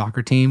national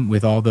soccer team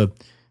with all the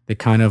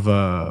kind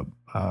of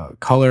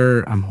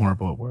color, I'm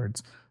horrible at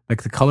words,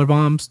 like the color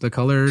bombs, the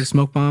color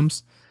smoke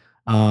bombs.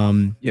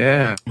 So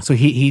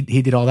he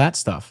did all that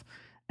stuff,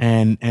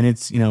 and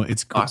it's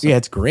it's awesome. Yeah,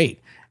 it's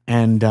great.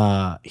 And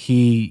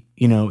he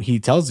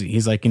tells you,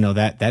 he's like,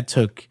 that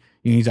took,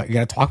 you got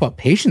to talk about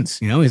patience,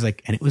 he's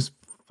like, and it was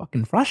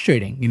fucking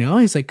frustrating,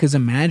 he's like, because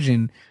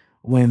imagine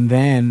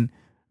when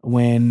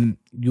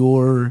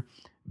you're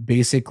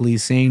basically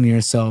saying to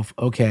yourself,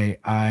 okay,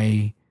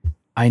 I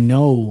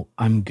know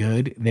I'm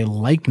good, they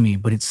like me,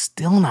 but it's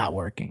still not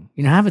working.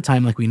 Half the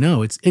time, like we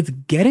know, it's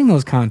getting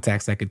those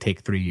contacts that could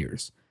take 3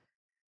 years.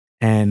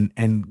 And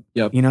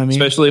yep. You know what I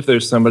mean? Especially if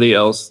there's somebody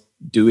else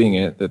doing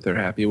it that they're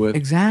happy with.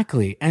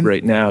 Exactly. And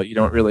right now, you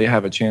don't really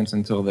have a chance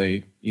until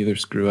they either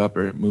screw up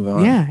or move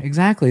on. Yeah,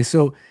 exactly.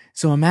 So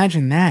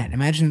imagine that.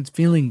 Imagine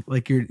feeling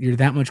like you're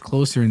that much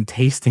closer and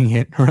tasting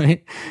it,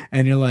 right?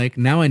 And you're like,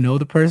 now I know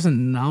the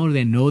person. Now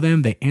they know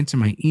them. They answer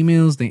my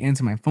emails. They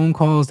answer my phone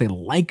calls. They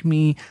like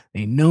me.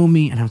 They know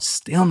me, and I'm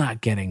still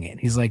not getting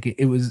it. He's like,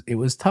 it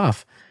was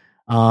tough.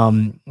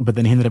 But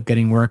then he ended up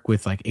getting work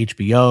with like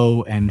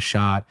HBO and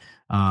shot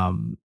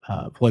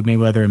Floyd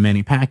Mayweather and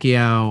Manny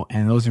Pacquiao,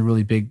 and those are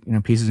really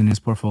big pieces in his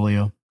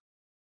portfolio.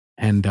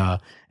 And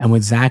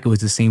with Zach, it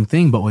was the same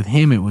thing, but with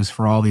him, it was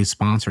for all these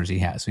sponsors he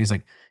has. So he's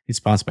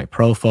sponsored by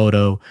Pro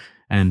Photo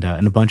and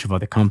a bunch of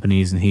other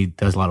companies, and he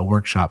does a lot of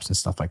workshops and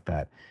stuff like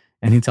that.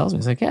 And he tells me,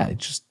 he's like, yeah, it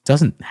just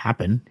doesn't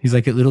happen. He's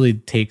like, it literally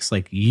takes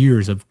like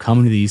years of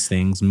coming to these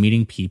things,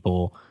 meeting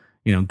people,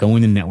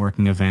 going to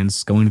networking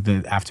events, going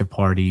to the after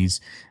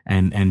parties,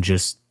 and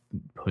just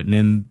putting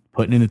in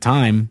the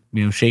time,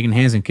 shaking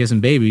hands and kissing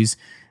babies,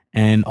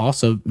 and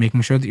also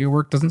making sure that your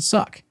work doesn't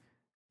suck.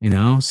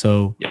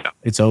 So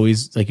it's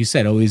always, like you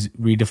said, always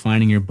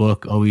redefining your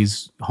book,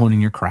 always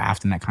honing your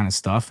craft and that kind of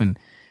stuff. And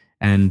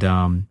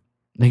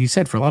like you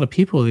said, for a lot of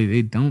people,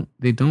 they don't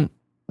do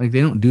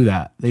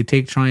that. They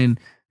try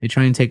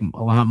and take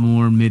a lot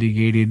more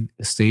mitigated,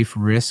 safe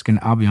risk. And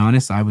I'll be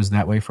honest, I was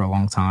that way for a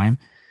long time.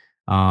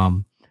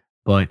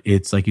 But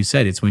it's like you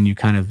said, it's when you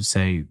kind of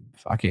say,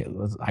 fuck it,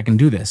 I can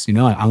do this. I'm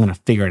going to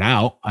figure it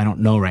out. I don't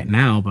know right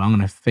now, but I'm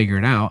going to figure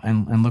it out.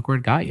 And look where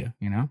it got you,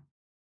 And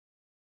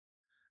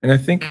I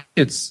think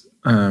it's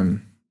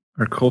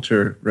our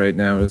culture right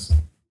now is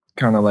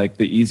kind of like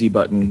the easy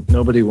button.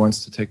 Nobody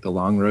wants to take the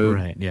long road.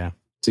 Right. Yeah.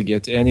 To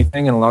get to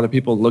anything. And a lot of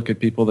people look at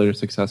people that are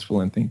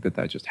successful and think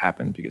that just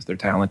happened because they're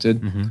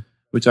talented,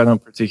 which I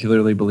don't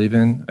particularly believe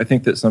in. I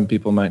think that some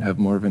people might have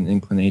more of an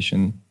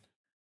inclination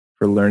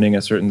for learning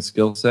a certain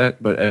skill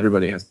set, but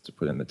everybody has to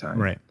put in the time.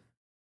 Right.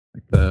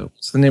 Like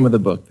what's the name of the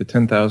book? The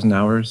 10,000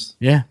 Hours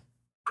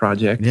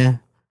Project. Yeah.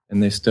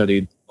 And they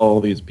studied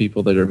all these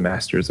people that are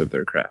masters of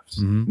their crafts.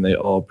 And they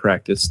all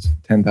practiced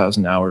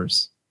 10,000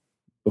 hours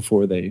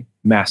before they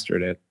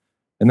mastered it.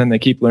 And then they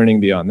keep learning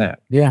beyond that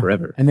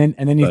forever. And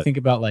then you think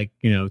about, like,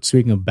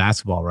 speaking of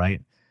basketball,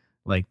 right?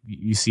 Like,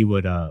 you see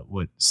what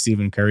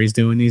Stephen Curry's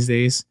doing these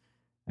days,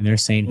 and they're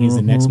saying he's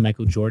the next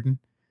Michael Jordan,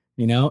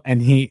 and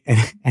I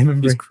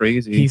remember he's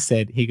crazy.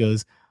 He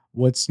goes,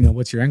 what's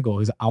your end goal?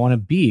 He's, I want to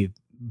be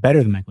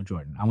better than Michael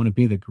Jordan. I want to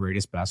be the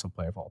greatest basketball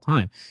player of all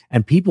time.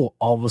 And people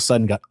all of a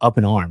sudden got up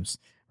in arms,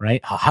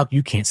 right? How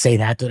you can't say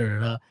that? Da, da, da,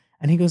 da.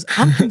 And he goes,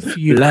 I'm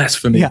confused.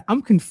 Blasphemy. Yeah,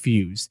 I'm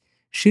confused.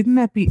 Shouldn't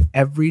that be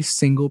every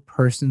single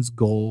person's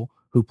goal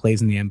who plays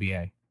in the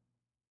NBA?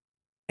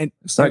 And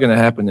it's not going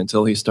to happen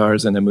until he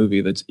stars in a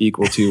movie that's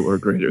equal to or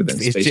greater than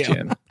Space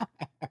Jam.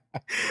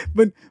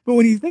 But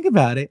when you think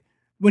about it,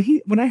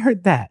 when I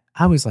heard that,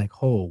 I was like,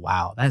 oh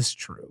wow, that's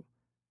true.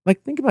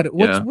 Like, think about it.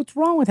 What's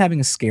wrong with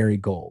having a scary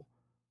goal?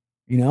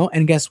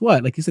 And guess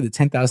what? Like you said, the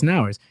 10,000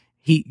 hours.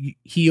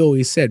 He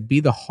always said, be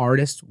the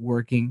hardest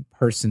working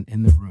person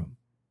in the room.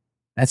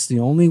 That's the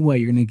only way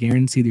you're going to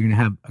guarantee that you're going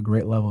to have a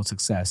great level of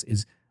success,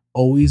 is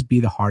always be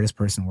the hardest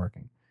person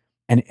working.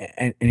 And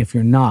if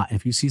you're not,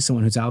 if you see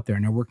someone who's out there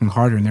and they're working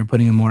harder and they're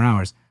putting in more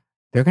hours,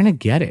 they're going to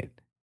get it.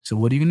 So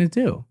what are you going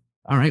to do?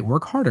 All right,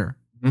 work harder,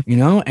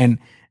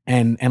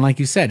 and like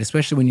you said,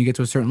 especially when you get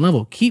to a certain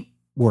level, keep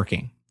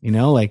working,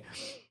 like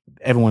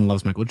everyone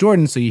loves Michael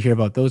Jordan. So you hear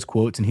about those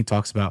quotes, and he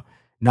talks about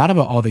not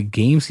about all the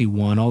games he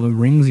won, all the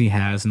rings he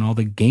has, and all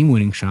the game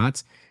winning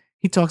shots.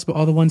 He talks about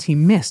all the ones he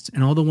missed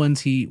and all the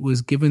ones he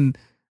was given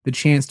the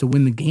chance to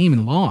win the game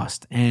and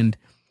lost. And,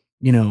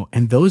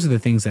 and those are the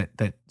things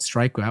that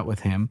strike out with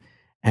him.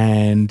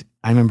 And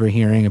I remember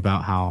hearing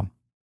about how,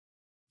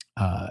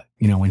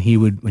 when he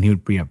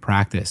would be at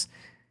practice,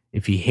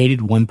 if he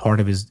hated one part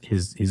of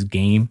his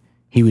game,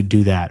 he would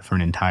do that for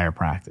an entire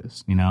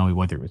practice,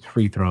 whether it was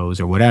free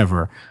throws or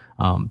whatever,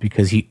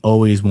 because he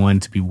always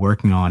wanted to be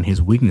working on his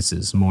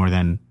weaknesses more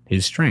than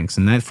his strengths.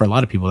 And that, for a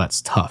lot of people,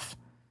 that's tough.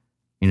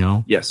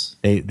 Yes.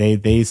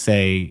 They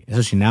say,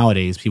 especially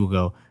nowadays, people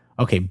go,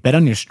 okay, bet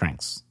on your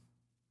strengths.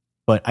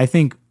 But I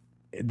think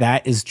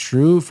that is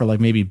true for,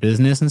 like, maybe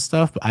business and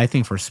stuff. But I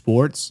think for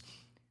sports,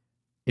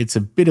 it's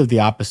a bit of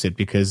the opposite,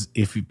 because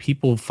if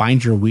people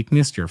find your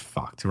weakness, you're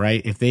fucked,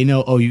 right? If they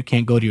know, oh, you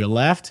can't go to your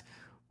left,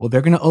 well,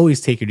 they're going to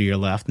always take you to your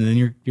left, and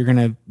then they're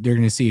going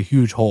to see a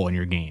huge hole in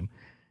your game,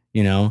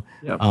 Yep.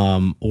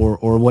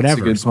 Or whatever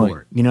That's a good sport.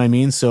 point. You know what I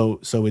mean?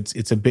 So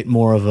it's a bit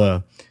more of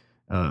a,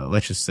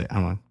 let's just say, I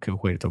don't want to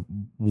equate it to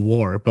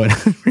war,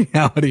 but in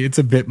reality, it's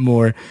a bit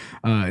more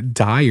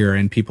dire,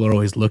 and people are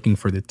always looking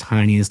for the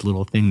tiniest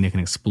little thing they can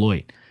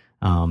exploit.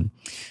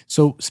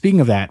 So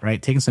speaking of that,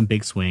 right, taking some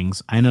big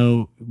swings, I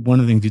know one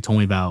of the things you told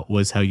me about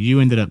was how you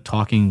ended up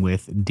talking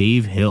with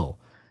Dave Hill,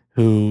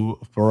 who,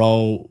 for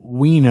all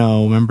we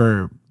know,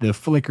 remember the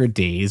Flickr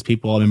days,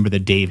 people all remember the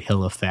Dave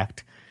Hill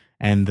effect.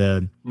 And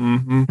the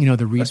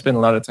I spent a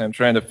lot of time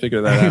trying to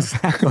figure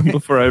that out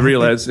before I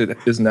realized it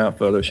is not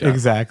Photoshop.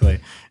 Exactly.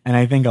 And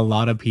I think a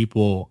lot of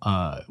people,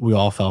 we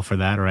all fell for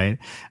that, right?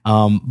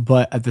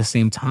 But at the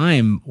same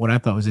time, what I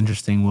thought was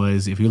interesting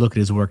was, if you look at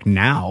his work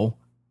now,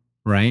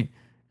 right,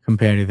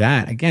 compared to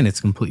that, again,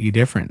 it's completely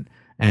different.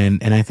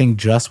 And I think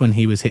just when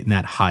he was hitting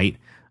that height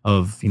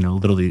of,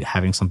 literally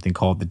having something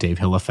called the Dave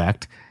Hill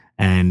effect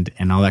and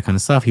all that kind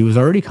of stuff, he was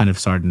already kind of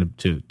starting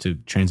to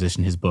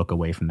transition his book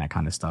away from that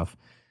kind of stuff.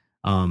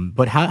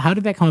 But how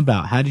did that come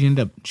about? How did you end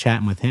up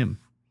chatting with him?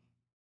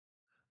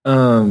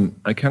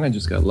 I kind of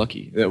just got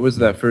lucky. That was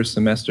that first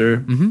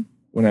semester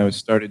when I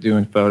started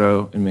doing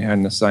photo, and we had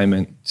an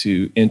assignment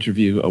to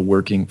interview a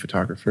working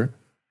photographer.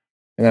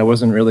 And I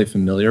wasn't really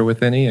familiar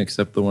with any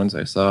except the ones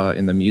I saw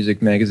in the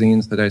music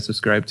magazines that I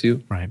subscribed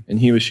to. Right. And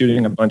he was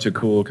shooting a bunch of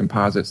cool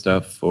composite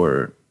stuff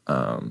for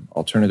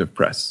alternative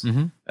press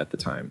at the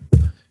time.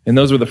 And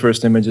those were the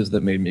first images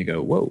that made me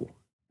go, whoa,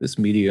 this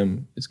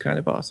medium is kind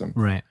of awesome.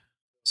 Right.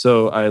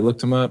 So I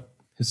looked him up.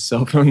 His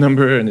cell phone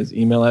number and his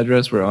email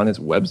address were on his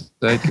website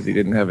because he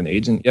didn't have an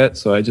agent yet.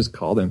 So I just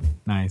called him.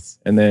 Nice.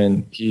 And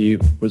then he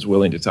was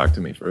willing to talk to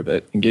me for a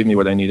bit and gave me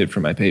what I needed for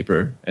my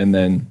paper. And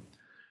then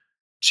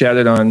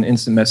chatted on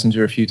Instant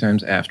Messenger a few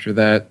times after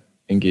that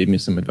and gave me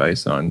some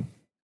advice on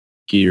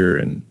gear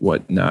and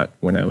whatnot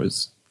when I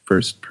was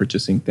first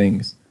purchasing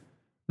things.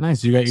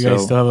 Nice. You guys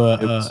still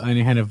have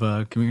any kind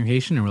of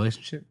communication or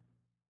relationship?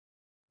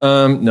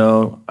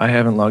 No, I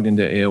haven't logged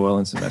into AOL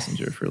Instant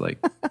Messenger for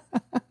like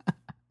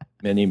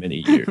many, many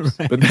years,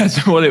 right. But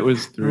that's what it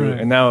was through. Right.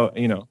 And now,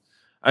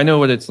 I know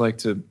what it's like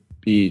to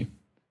be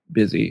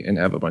busy and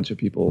have a bunch of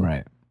people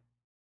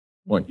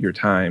want your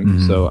time.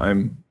 So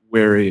I'm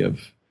wary of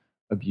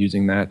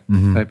abusing that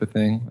type of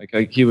thing.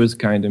 Like he was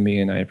kind to me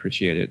and I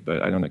appreciate it,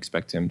 but I don't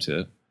expect him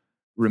to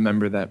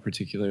remember that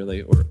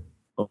particularly or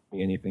owe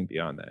me anything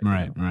beyond that.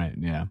 Right.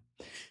 Yeah.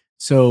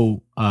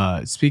 So,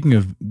 speaking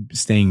of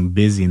staying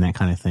busy and that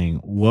kind of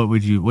thing,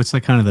 what's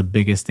like kind of the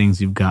biggest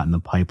things you've got in the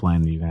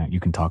pipeline that you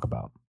can talk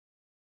about?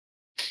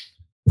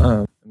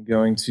 I'm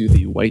going to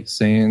the White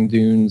Sand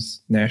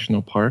Dunes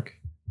National Park.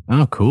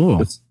 Oh, cool.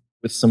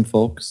 With some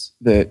folks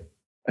that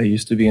I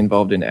used to be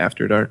involved in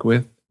After Dark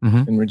with,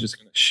 and we're just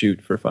going to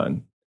shoot for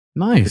fun.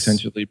 Nice.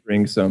 Potentially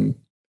bring some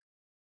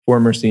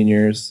former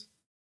seniors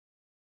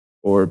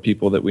or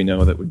people that we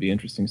know that would be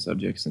interesting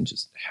subjects and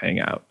just hang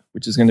out,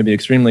 which is going to be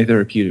extremely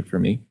therapeutic for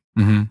me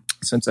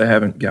since I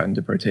haven't gotten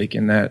to partake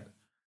in that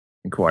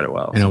in quite a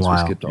while. We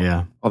skipped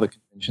all the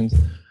conventions.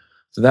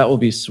 So that will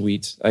be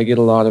sweet. I get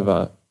a lot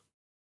of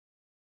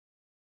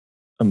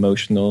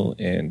emotional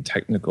and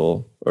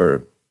technical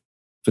or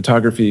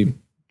photography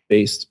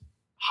based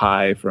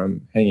high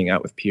from hanging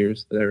out with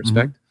peers that I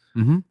respect.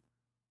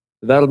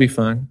 So that'll be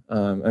fun.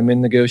 I'm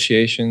in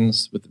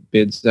negotiations with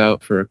bids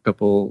out for a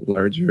couple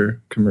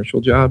larger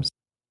commercial jobs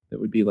that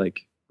would be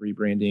like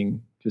rebranding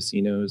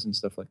casinos and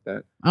stuff like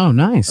that. Oh,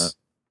 nice.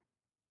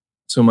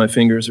 So my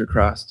fingers are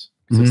crossed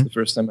because it's the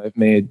first time I've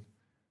made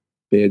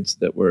bids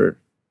that were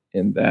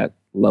in that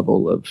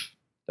level of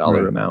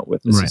dollar amount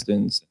with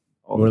assistance.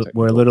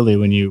 Where literally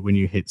when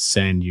you hit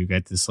send, you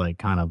get this like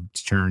kind of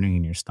churning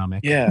in your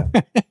stomach. Yeah.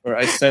 Or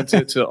I sent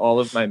it to all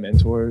of my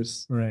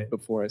mentors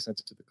before I sent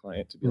it to the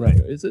client to be like,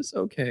 is this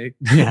okay?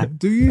 Yeah.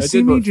 Do you see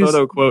did me what just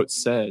photo quote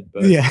said,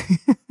 but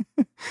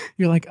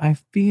you're like, I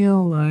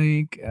feel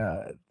like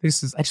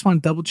this is. I just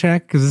want to double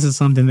check because this is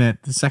something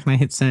that the second I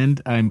hit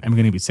send, I'm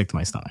going to be sick to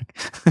my stomach.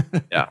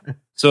 Yeah.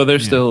 So they're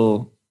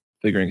still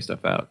figuring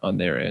stuff out on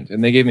their end,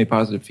 and they gave me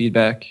positive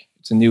feedback.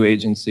 It's a new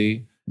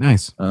agency.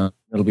 Nice.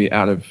 It'll be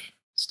out of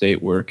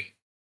state work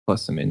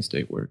plus some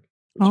in-state work.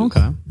 Which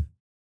is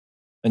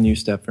a new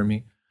step for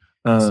me.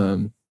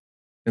 And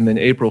then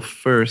April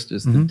 1st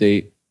is the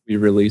date we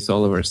release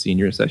all of our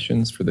senior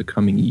sessions for the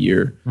coming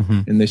year.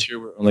 And this year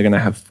we're only going to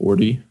have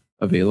 40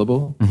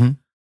 available.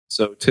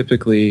 So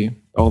typically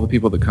all the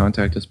people that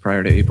contact us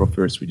prior to April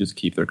 1st, we just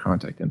keep their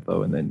contact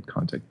info and then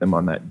contact them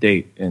on that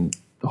date. And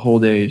the whole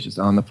day is just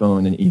on the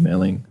phone and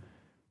emailing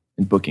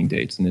and booking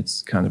dates. And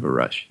it's kind of a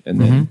rush.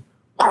 And then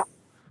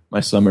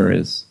my summer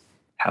is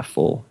half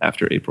full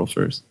after April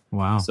 1st.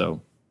 Wow.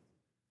 So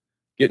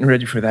getting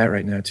ready for that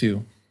right now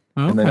too.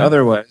 Okay. And then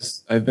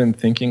otherwise, I've been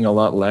thinking a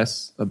lot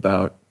less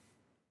about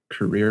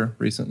career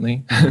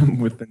recently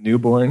with the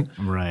newborn.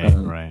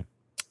 Right.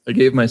 I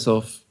gave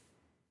myself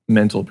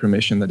mental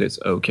permission that it's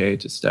okay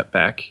to step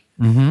back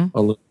a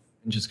little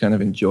and just kind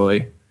of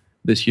enjoy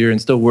this year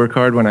and still work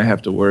hard when I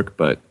have to work.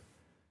 But,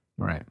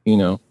 you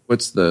know,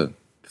 what's the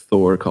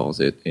Thor calls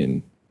it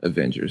in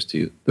Avengers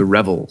too? The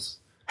revels.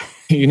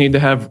 You need to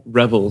have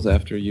revels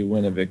after you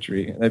win a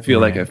victory. And I feel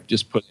like I've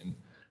just put in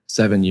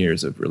 7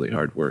 years of really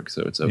hard work,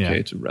 so it's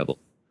okay to revel.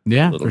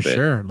 Yeah, a little for bit.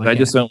 Sure. Like, I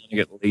just don't want to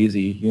get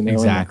lazy, you know?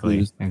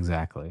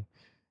 Exactly.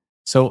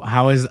 So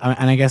how is,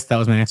 and I guess that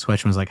was my next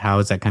question was like, how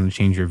has that kind of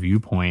changed your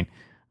viewpoint?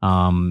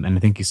 And I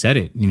think you said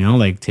it, you know,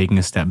 like taking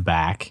a step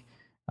back,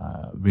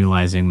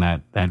 realizing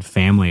that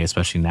family,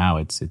 especially now,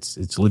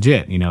 it's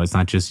legit. You know, it's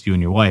not just you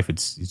and your wife;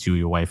 it's you,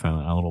 your wife, and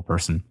a little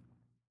person,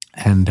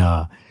 and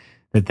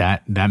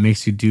that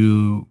makes you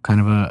do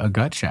kind of a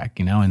gut check,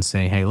 you know, and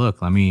say, hey,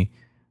 look, let me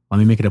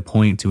make it a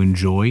point to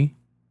enjoy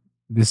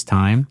this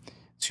time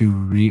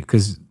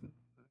because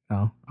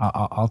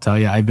I'll tell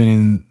you, I've been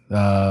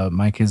in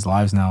my kids'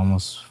 lives now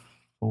almost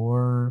 4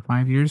 or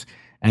 5 years.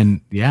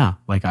 And yeah,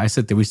 like I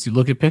said, we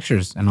look at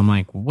pictures and I'm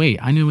like, wait,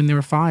 I knew when they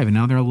were 5 and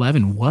now they're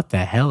 11. What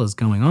the hell is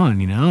going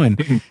on? You know?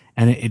 And,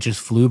 and it just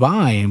flew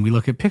by and we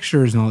look at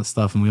pictures and all that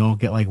stuff and we all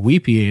get like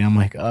weepy. And I'm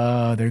like,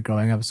 oh, they're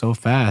growing up so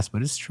fast,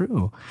 but it's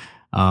true.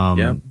 You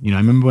know, I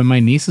remember when my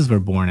nieces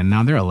were born and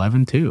now they're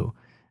 11 too.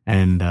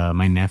 And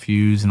my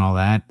nephews and all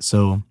that.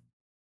 So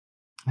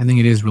I think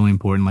it is really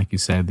important, like you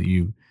said, that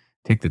you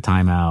take the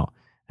time out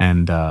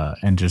and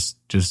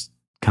just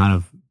kind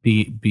of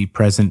be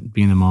present,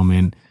 be in the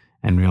moment,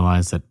 and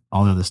realize that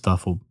all the other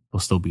stuff will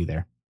still be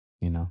there,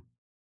 you know.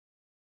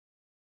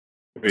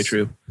 Very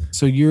true.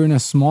 So you're in a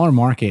smaller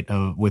market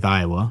with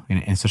Iowa,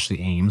 and especially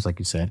Ames, like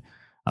you said,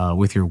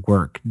 with your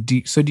work.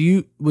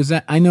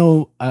 I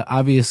know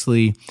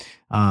obviously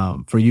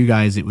for you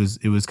guys it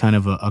was kind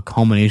of a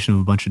culmination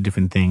of a bunch of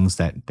different things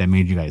that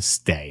made you guys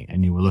stay,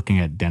 and you were looking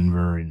at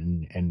Denver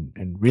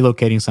and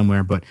relocating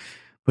somewhere, but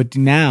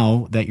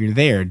now that you're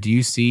there, do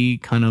you see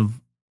kind of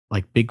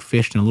like big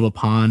fish in a little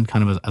pond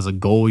kind of as a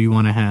goal you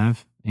want to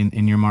have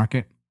in your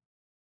market?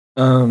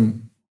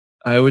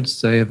 I would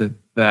say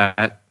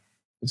that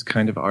is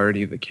kind of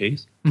already the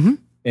case.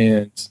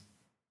 And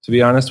to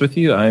be honest with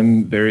you,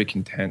 I'm very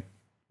content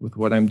with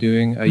what I'm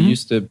doing. I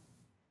used to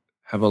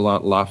have a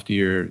lot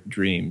loftier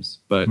dreams,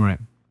 but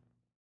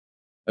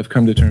I've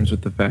come to terms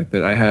with the fact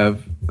that I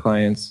have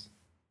clients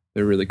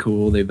They're really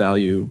cool. They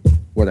value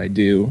what I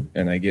do,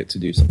 and I get to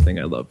do something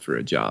I love for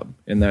a job.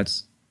 And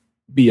that's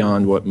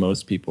beyond what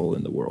most people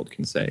in the world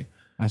can say.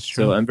 That's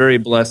true. So I'm very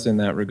blessed in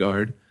that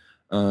regard.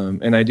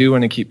 And I do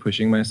want to keep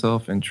pushing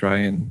myself and try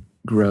and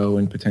grow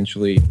and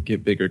potentially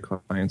get bigger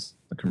clients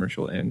on the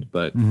commercial end.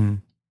 But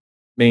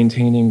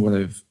maintaining what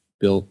I've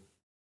built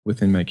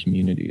within my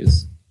community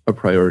is a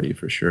priority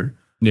for sure.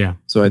 Yeah.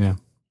 So I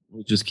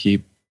will just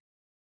keep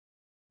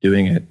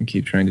doing it and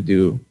keep trying to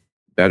do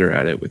better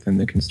at it within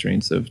the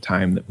constraints of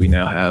time that we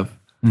now have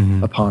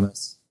upon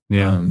us.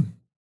 Yeah.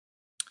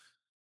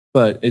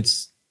 But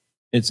it's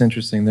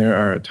interesting. There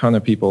are a ton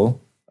of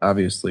people,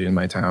 obviously, in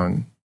my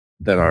town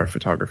that are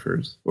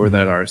photographers or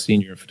that are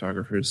senior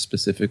photographers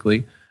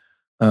specifically.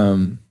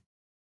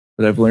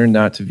 But I've learned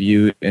not to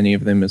view any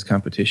of them as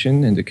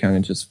competition and to kind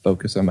of just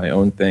focus on my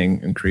own thing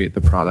and create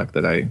the product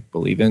that I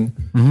believe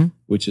in,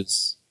 which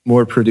is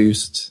more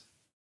produced,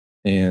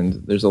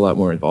 and there's a lot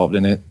more involved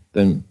in it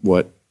than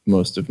what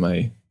most of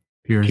my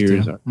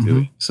peers are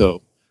doing.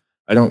 So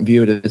I don't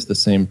view it as the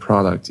same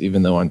product,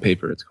 even though on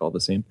paper it's called the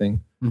same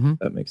thing.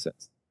 That makes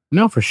sense.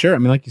 No, for sure. I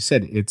mean, like you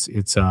said, it's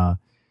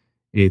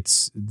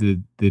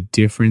the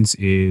difference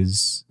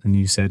is, and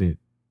you said it,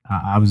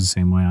 I was the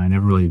same way. I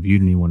never really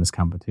viewed anyone as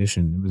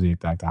competition. It was the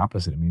exact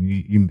opposite. I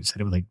mean, you said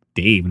it with like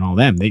Dave and all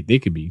them. They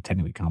could be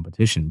technically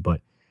competition,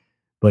 but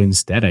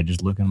instead I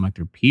just look at them like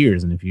they're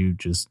peers. And if you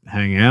just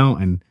hang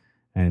out and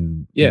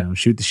you know,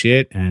 shoot the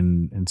shit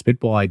and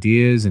spitball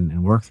ideas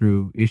and work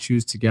through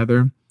issues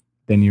together,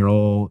 then you're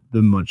all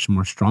the much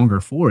more stronger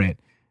for it,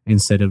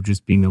 instead of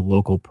just being a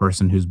local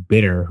person who's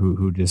bitter,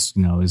 who just,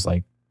 you know, is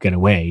like, get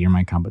away, you're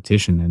my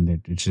competition.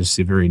 And it's just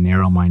a very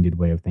narrow-minded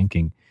way of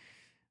thinking.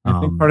 I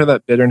think part of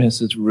that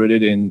bitterness is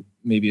rooted in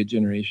maybe a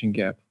generation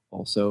gap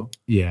also.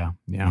 Yeah.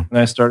 When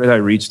I started, I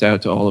reached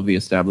out to all of the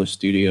established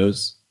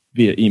studios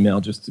via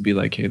email just to be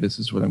like, hey, this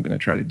is what I'm going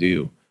to try to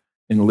do.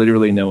 And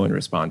literally no one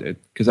responded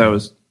because I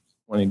was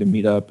wanting to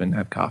meet up and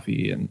have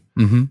coffee and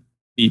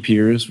be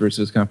peers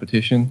versus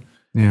competition.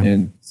 Yeah.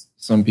 And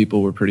some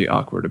people were pretty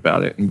awkward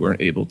about it and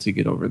weren't able to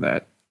get over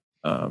that.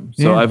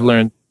 So I've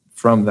learned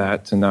from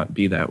that to not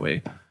be that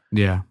way.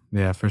 Yeah,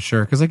 for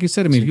sure. Because like you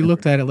said, I mean, if you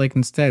looked at it like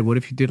instead, what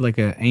if you did like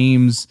a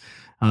Ames,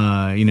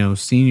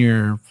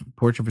 senior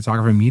portrait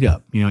photographer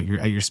meetup, you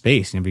know, at your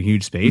space, you have a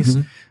huge space.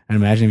 And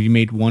imagine if you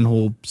made one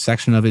whole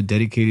section of it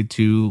dedicated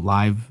to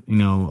live, you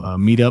know,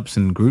 meetups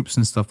and groups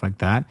and stuff like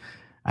that.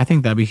 I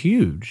think that'd be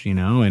huge, you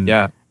know?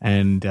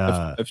 And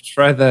I've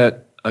tried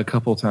that a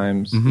couple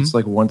times. It's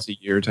like once a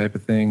year type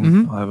of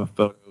thing. I'll have a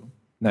photo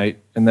night,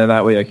 and then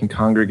that way I can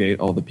congregate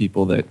all the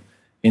people that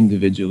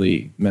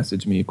individually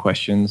message me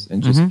questions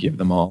and just give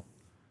them all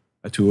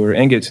a tour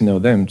and get to know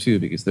them too,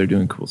 because they're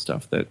doing cool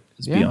stuff that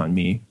is beyond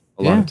me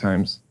a lot of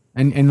times.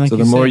 And like so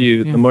the more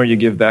you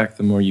give back,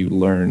 the more you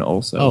learn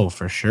also. Oh,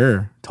 for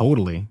sure.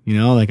 Totally. You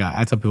know, like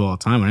I tell people all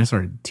the time, when I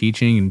started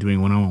teaching and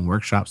doing one-on-one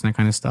workshops and that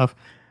kind of stuff,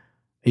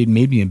 it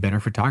made me a better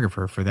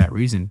photographer for that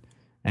reason.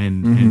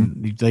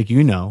 And like,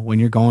 you know, when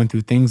you're going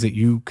through things that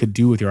you could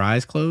do with your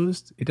eyes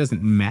closed, it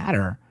doesn't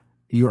matter.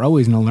 You're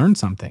always going to learn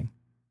something.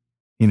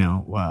 You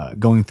know,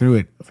 going through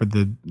it for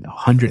the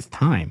 100th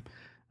time,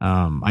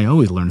 I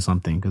always learn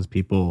something because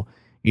people,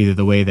 either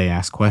the way they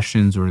ask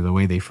questions or the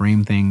way they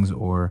frame things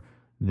or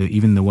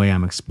even the way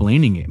I'm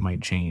explaining it might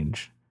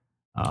change.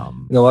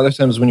 And a lot of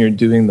times when you're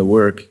doing the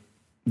work,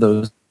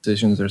 those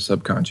decisions are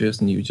subconscious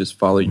and you just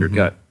follow your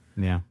gut.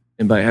 Yeah.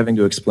 And by having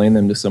to explain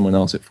them to someone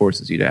else, it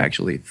forces you to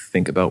actually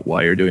think about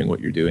why you're doing what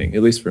you're doing,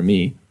 at least for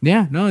me.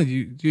 Yeah, no,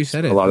 you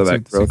said it. A lot of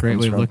that that's a great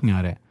way of looking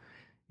at it.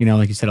 You know,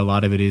 like you said, a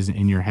lot of it is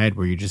in your head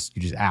where you just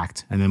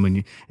act. And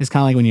then it's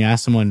kind of like when you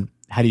ask someone,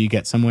 how do you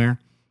get somewhere?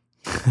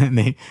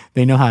 And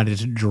they know how to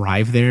just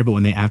drive there, but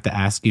when they have to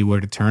ask you where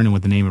to turn and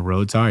what the name of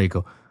roads are, you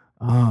go,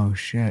 oh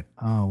shit.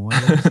 Oh,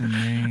 what is the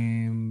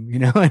name? You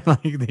know, and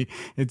like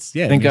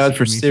thank God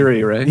for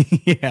Siri, right?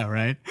 Yeah,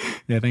 right.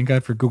 Yeah, thank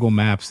God for Google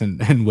Maps and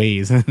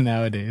Waze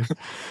nowadays.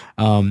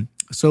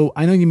 So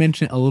I know you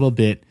mentioned a little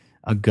bit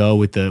ago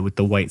with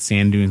the white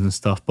sand dunes and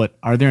stuff, but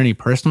are there any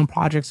personal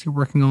projects you're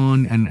working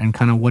on, and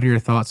kind of what are your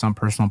thoughts on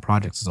personal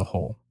projects as a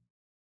whole?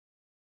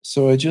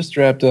 So I just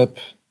wrapped up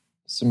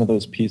some of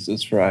those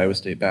pieces for Iowa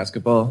State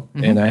basketball,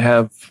 and I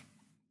have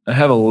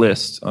a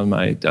list on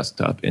my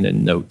desktop in a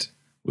note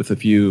with a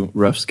few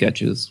rough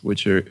sketches,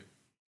 which are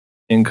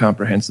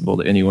incomprehensible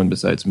to anyone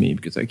besides me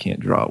because I can't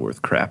draw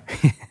worth crap.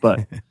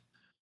 But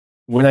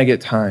when I get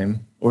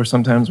time, or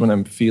sometimes when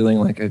I'm feeling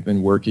like I've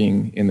been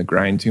working in the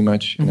grind too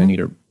much and I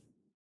need a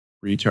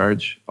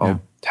recharge,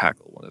 I'll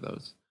tackle one of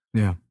those.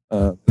 Yeah.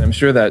 I'm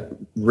sure that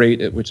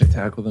rate at which I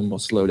tackle them will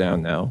slow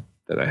down now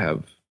that I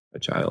have a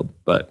child,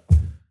 but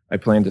I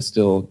plan to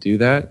still do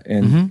that.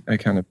 And I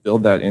kind of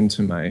build that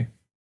into my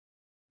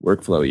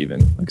workflow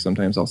even. Like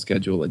sometimes I'll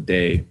schedule a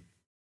day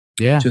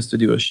just to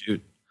do a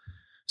shoot.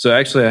 So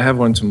actually I have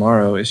one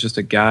tomorrow. It's just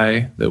a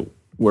guy that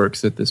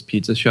works at this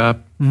pizza shop.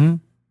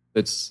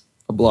 It's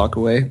a block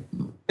away,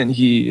 and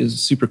he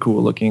is super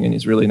cool looking and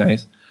he's really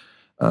nice.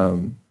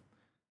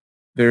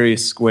 Very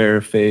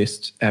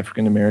square-faced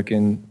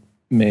African-American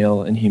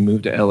male, and he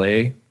moved to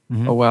LA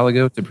a while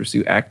ago to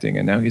pursue acting,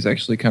 and now he's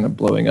actually kind of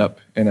blowing up.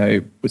 And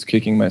I was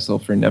kicking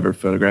myself for never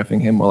photographing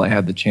him while I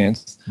had the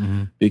chance,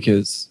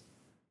 because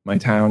my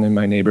town and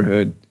my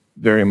neighborhood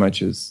very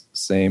much is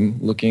same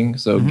looking.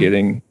 So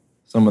getting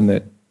someone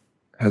that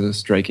has a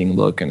striking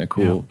look and a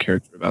cool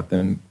character about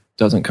them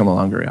doesn't come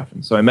along very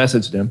often. So I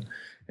messaged him,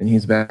 and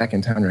he's back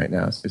in town right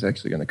now. So he's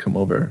actually going to come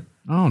over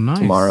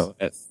tomorrow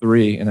at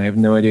 3. And I have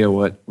no idea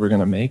what we're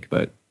going to make,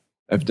 but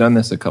I've done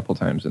this a couple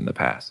times in the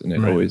past, and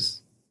it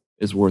always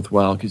is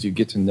worthwhile because you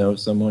get to know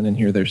someone and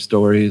hear their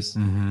stories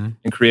and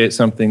create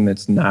something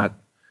that's not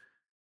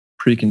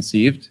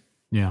preconceived,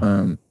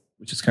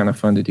 which is kind of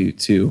fun to do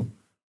too.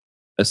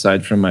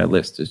 Aside from my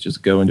list, is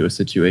just go into a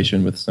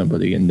situation with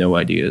somebody and no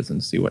ideas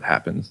and see what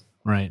happens.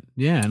 Right.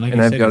 Yeah. And like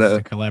you said, it's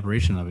a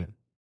collaboration of it.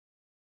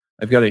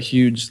 I've got a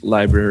huge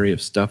library of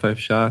stuff I've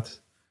shot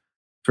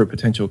for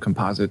potential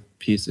composite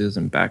pieces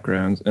and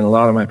backgrounds. And a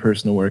lot of my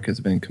personal work has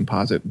been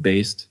composite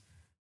based,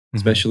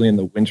 especially in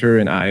the winter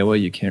in Iowa.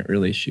 You can't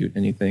really shoot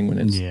anything when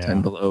it's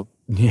 10 below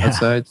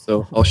outside.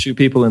 So I'll shoot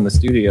people in the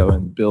studio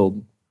and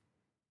build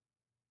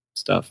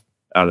stuff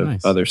out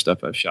of other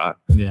stuff I've shot.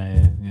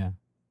 Yeah.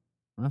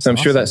 So I'm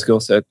sure that skill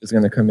set is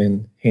going to come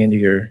in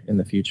handier in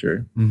the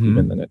future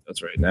even than it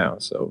does right now.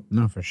 So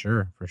no, for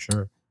sure.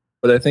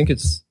 But I think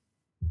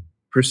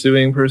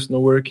pursuing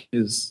personal work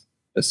is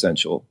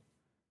essential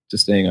to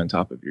staying on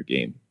top of your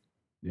game.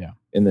 Yeah.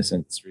 In this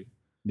industry.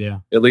 Yeah.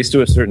 At least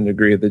to a certain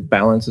degree. The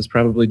balance is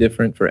probably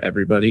different for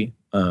everybody.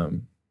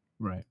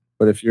 Right.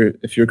 But if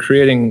you're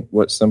creating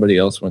what somebody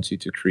else wants you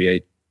to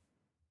create,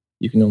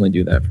 you can only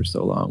do that for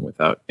so long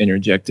without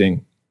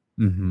interjecting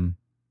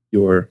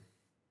your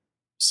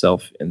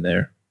self in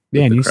there.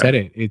 Yeah, and you said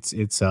it.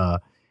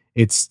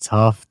 It's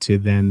tough to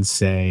then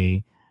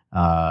say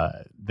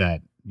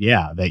that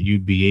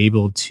you'd be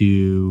able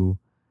to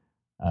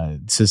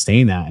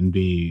sustain that and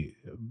be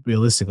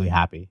realistically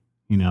happy.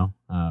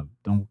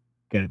 Don't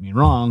get me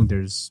wrong.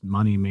 There's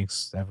money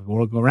makes the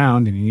world go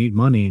around, and you need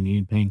money and you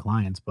need paying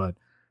clients. But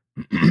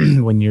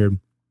when you're,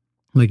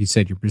 like you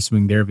said, you're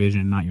pursuing their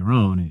vision, not your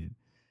own.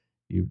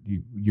 You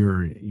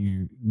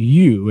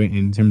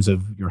in terms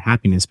of your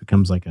happiness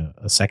becomes like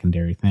a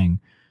secondary thing,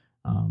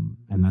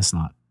 and that's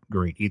not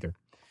great either.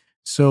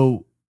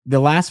 So the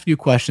last few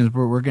questions,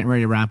 we're getting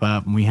ready to wrap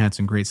up, and we had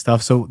some great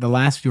stuff. So the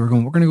last few, we're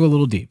going to go a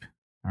little deep.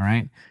 All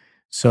right.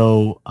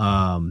 So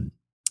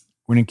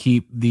we're going to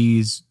keep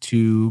these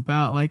to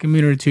about like a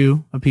minute or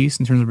two a piece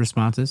in terms of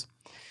responses.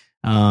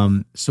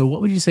 So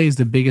what would you say is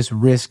the biggest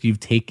risk you've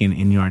taken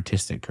in your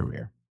artistic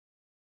career?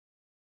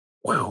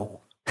 Wow.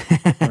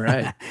 All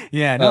right.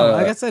 Yeah, no,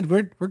 like I said,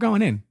 we're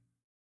going in.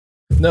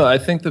 No, I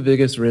think the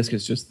biggest risk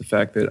is just the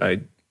fact that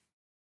I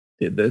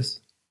did this.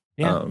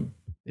 Yeah.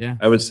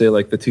 I would say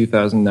like the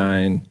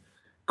 2009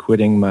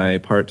 quitting my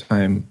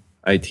part-time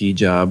IT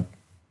job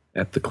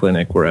at the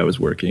clinic where I was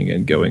working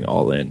and going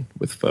all in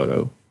with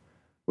photo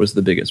was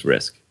the biggest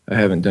risk. I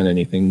haven't done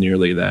anything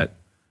nearly that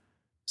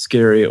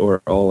scary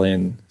or all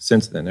in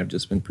since then. I've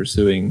just been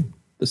pursuing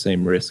the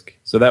same risk.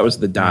 So that was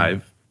the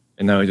dive.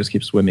 And now I just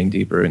keep swimming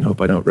deeper and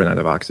hope I don't run out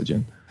of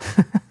oxygen.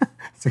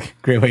 That's a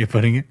great way of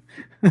putting it.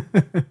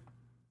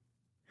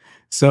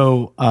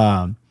 So,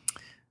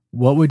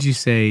 what would you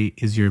say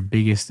is your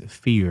biggest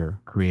fear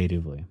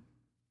creatively?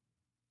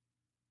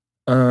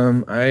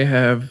 I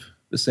have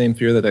the same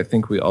fear that I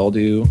think we all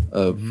do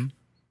of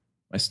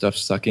my stuff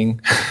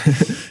sucking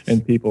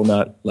and people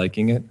not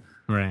liking it.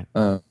 Right.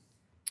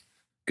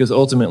 Because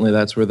ultimately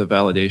that's where the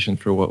validation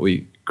for what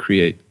we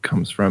create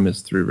comes from,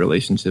 is through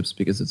relationships,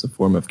 because it's a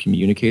form of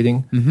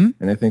communicating.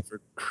 And I think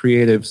for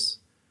creatives,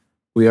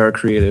 we are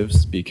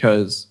creatives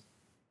because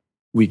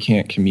we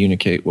can't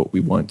communicate what we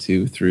want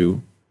to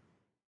through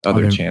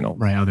other channels.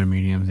 Right, other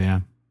mediums,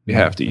 yeah. We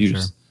have to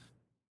use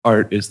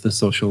art is the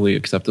socially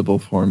acceptable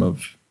form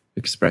of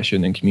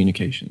expression and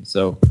communication.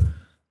 So,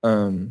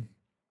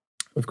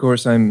 of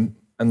course, I'm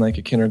like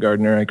a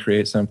kindergartner. I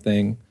create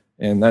something.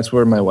 And that's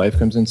where my wife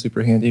comes in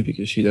super handy,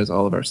 because she does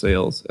all of our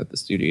sales at the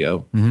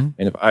studio. And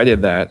if I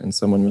did that and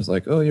someone was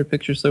like, "Oh, your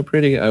picture's so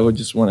pretty," I would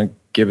just want to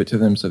give it to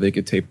them so they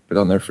could tape it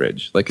on their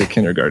fridge, like a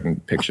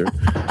kindergarten picture.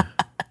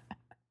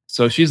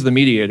 So she's the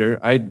mediator.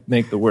 I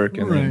make the work,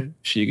 and then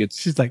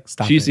she's like,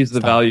 "Stop." She sees the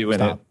value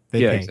in it.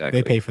 Exactly.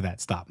 They pay for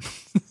that. Stop.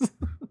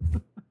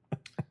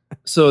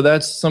 So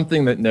that's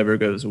something that never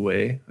goes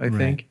away, I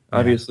think.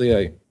 Obviously,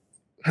 I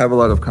have a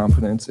lot of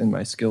confidence in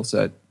my skill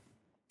set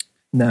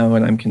now,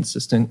 and I'm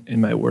consistent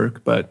in my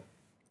work, but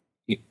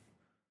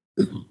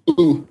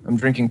I'm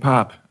drinking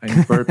pop.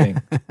 I'm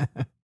burping.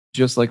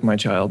 Just like my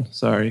child.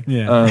 Sorry.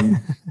 Yeah.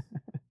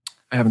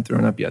 I haven't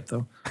thrown up yet,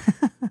 though.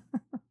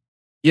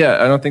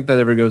 Yeah, I don't think that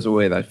ever goes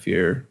away, that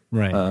fear.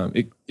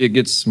 Right. It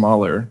gets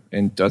smaller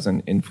and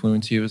doesn't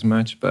influence you as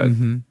much, but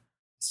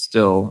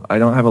still, I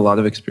don't have a lot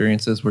of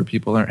experiences where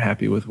people aren't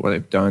happy with what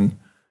I've done.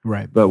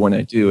 Right. But when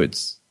I do,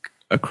 it's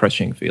a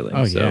crushing feeling.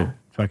 Oh, yeah.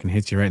 Fucking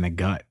hits you right in the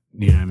gut.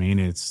 You know what I mean?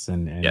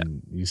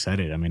 And you said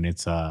it. I mean,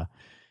 it's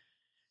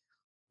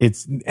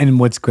and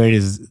what's great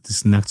is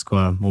this next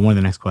one of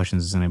the next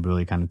questions is going to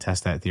really kind of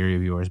test that theory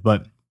of yours,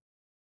 but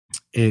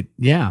it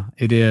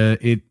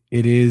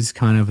is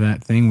kind of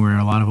that thing where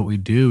a lot of what we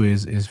do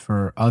is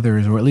for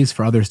others, or at least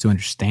for others to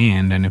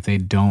understand, and if they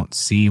don't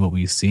see what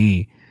we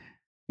see,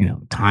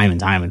 time and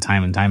time and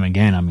time and time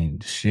again, I mean,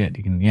 shit,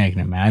 you can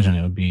imagine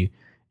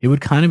it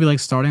would kind of be like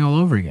starting all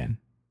over again,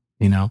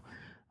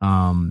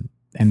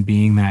 and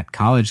being that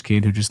college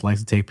kid who just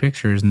likes to take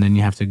pictures, and then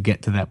you have to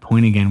get to that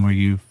point again where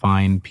you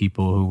find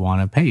people who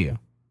want to pay you,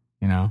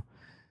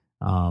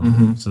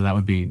 so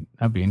that'd be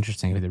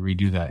interesting if they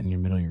redo that in your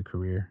middle of your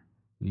career.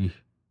 Eesh.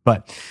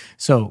 But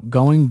so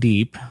going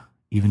deep,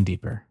 even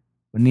deeper,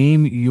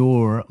 name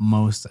your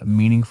most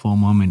meaningful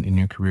moment in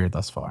your career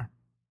thus far.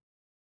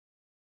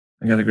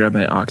 I got to grab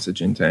my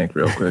oxygen tank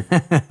real quick.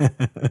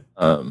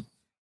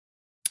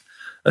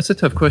 That's a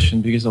tough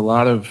question because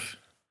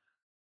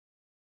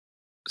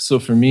so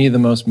for me, the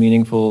most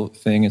meaningful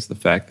thing is the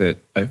fact that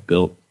I've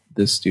built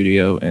this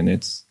studio and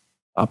it's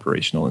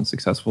operational and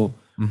successful,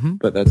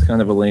 but that's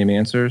kind of a lame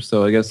answer.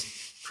 So I guess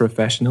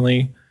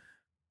professionally,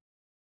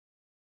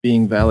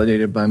 being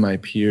validated by my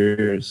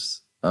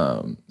peers.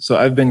 So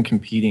I've been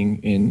competing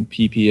in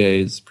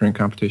PPA's print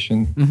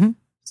competition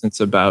since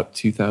about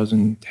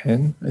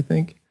 2010, I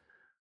think.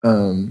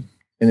 And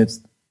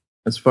it's,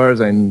 as far as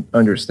I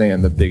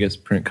understand, the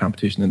biggest print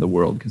competition in the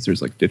world because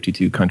there's like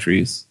 52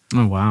 countries.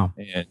 Oh, wow.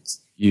 And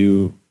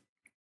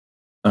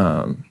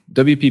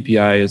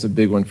WPPI is a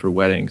big one for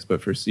weddings,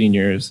 but for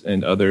seniors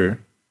and other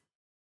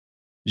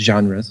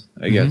genres,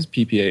 I guess,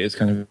 PPA is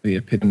kind of the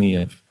epitome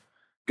of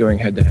going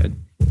head to head.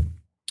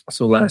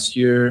 So last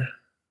year,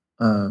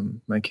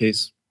 my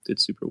case did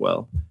super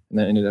well, and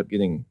I ended up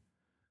getting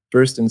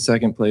first and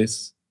second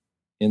place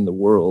in the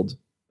world,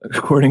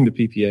 according to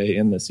PPA,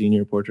 in the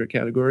senior portrait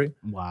category.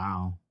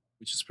 Wow.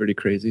 Which is pretty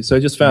crazy. So I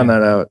just found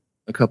that out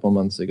a couple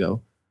months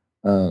ago.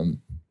 And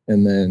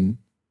then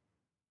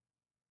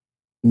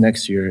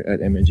next year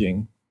at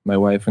Imaging, my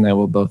wife and I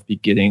will both be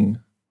getting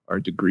our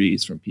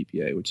degrees from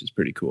PPA, which is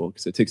pretty cool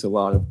because it takes a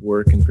lot of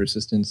work and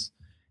persistence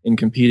in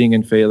competing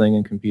and failing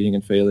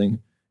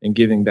and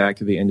giving back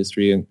to the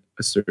industry in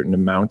a certain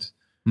amount.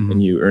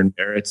 And you earn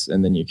merits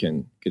and then you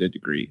can get a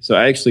degree. So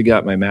I actually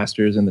got my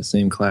master's in the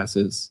same class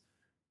as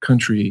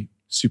country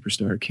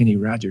superstar Kenny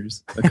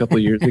Rogers a couple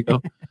of years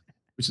ago,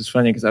 which is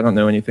funny because I don't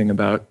know anything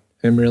about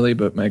him really,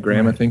 but my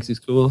grandma thinks he's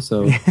cool.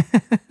 So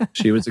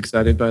she was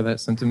excited by that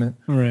sentiment.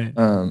 Right.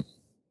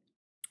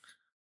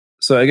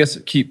 So I guess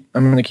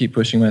I'm going to keep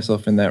pushing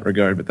myself in that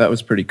regard, but that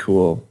was pretty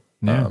cool.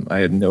 Yeah. I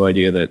had no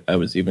idea that I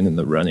was even in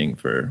the running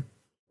for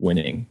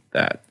winning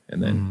that.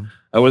 And then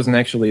I wasn't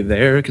actually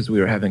there because we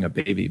were having a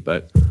baby,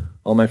 but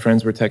all my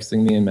friends were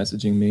texting me and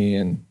messaging me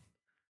and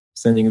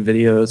sending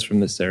videos from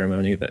the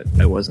ceremony that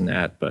I wasn't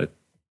at, but it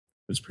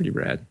was pretty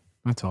rad.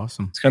 That's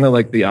awesome. It's kind of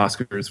like the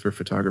Oscars for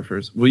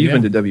photographers. Well,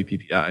 even to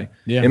WPPI.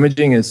 Yeah.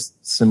 Imaging is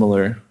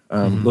similar,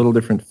 little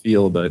different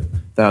feel, but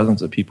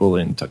thousands of people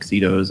in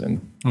tuxedos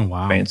and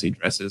fancy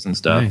dresses and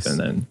stuff, Nice. and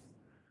then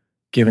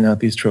giving out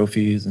these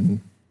trophies,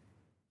 and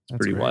it's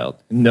pretty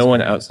wild. No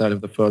one outside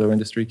of the photo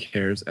industry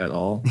cares at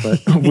all,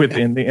 but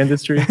within the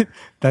industry.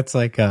 That's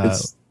like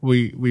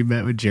we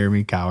met with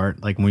Jeremy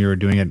Cowart like when we were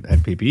doing it at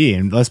PPE,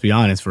 and let's be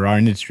honest, for our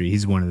industry,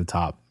 he's one of the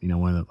top,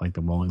 one of the, like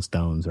the Rolling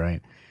Stones,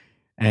 right?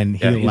 And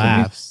he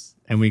laughs,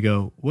 and we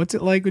go, "What's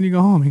it like when you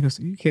go home?" He goes,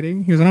 "Are you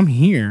kidding?" He goes, "When I'm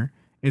here,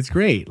 it's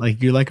great.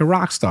 Like you're like a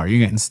rock star. You're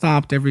getting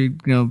stopped every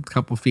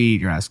couple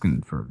feet. You're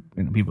asking for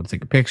people to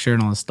take a picture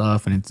and all this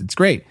stuff, and it's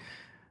great.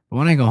 But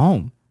when I go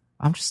home,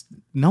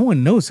 no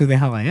one knows who the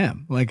hell I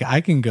am. Like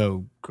I can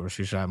go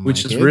grocery shopping,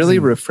 which is really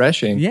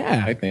refreshing.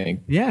 Yeah, I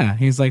think. Yeah,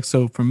 he's like,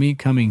 so for me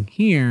coming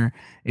here,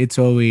 it's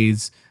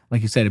always,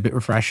 like you said, a bit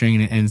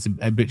refreshing and it's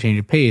a bit change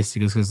of pace. He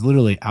goes, because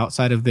literally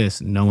outside of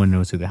this, no one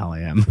knows who the hell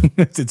I am.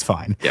 It's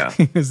fine. Yeah,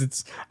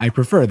 because I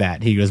prefer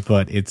that. He goes,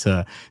 but it's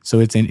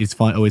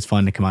fun, always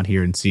fun to come out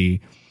here and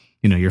see,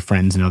 your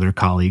friends and other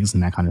colleagues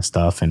and that kind of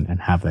stuff, and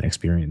have that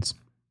experience.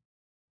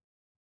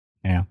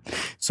 Yeah.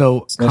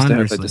 So it's nice to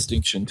have that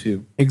distinction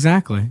too.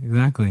 Exactly.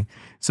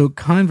 So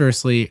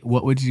conversely,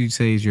 what would you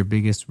say is your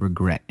biggest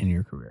regret in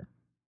your career?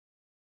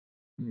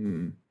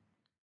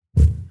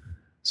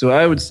 So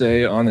I would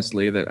say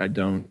honestly that I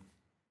don't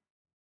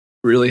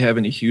really have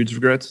any huge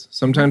regrets.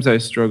 Sometimes I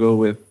struggle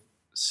with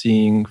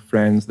seeing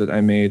friends that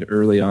I made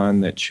early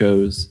on that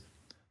chose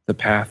the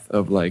path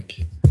of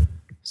like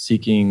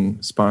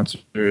seeking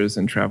sponsors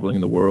and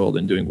traveling the world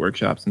and doing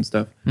workshops and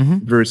stuff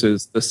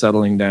versus the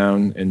settling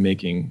down and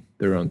making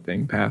their own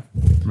thing path.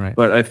 Right.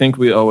 But I think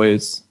we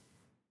always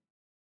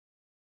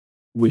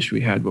wish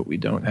we had what we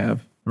don't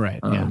have. Right.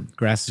 Yeah.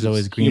 Grass is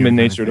always greener. Human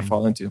nature to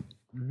fall into.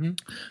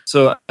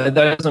 So that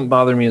doesn't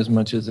bother me as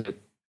much as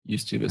it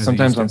used to. But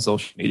sometimes on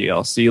social media,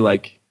 I'll see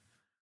like,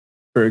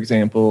 for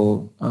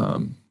example,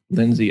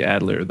 Lindsay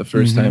Adler, the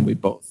first time we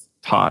both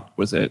taught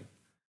was at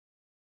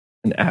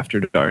an After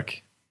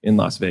Dark in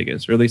Las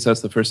Vegas, or at least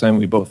that's the first time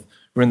we both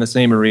were in the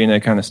same arena,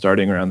 kind of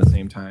starting around the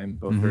same time,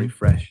 both very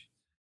fresh.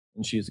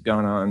 And she's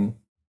gone on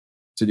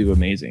to do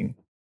amazing.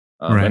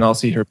 Right. And I'll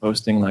see her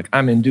posting like,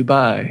 I'm in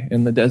Dubai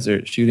in the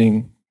desert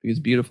shooting these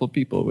beautiful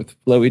people with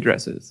flowy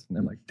dresses. And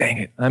I'm like, dang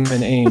it, I'm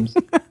in Ames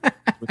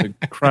with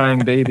a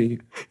crying baby.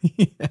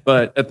 Yeah.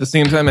 But at the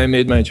same time, I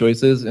made my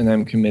choices and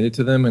I'm committed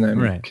to them and I'm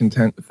Right.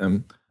 content with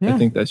them. Yeah. I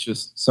think that's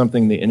just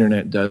something the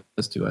internet does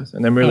to us.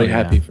 And I'm really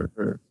happy for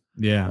her.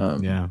 Yeah.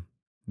 Yeah.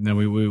 No,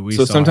 we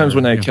So saw sometimes her,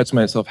 when I yeah. catch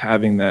myself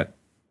having that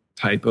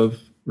type of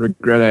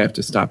regret, I have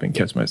to stop and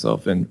catch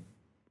myself and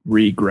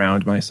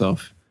re-ground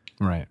myself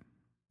Right.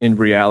 in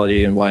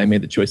reality and why I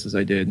made the choices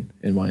I did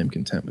and why I'm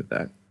content with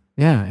that.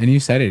 Yeah, and you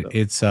said it.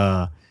 It's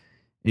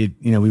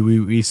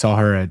we saw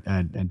her at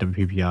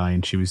WPPI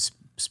and she was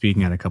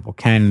speaking at a couple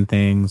Canon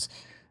things,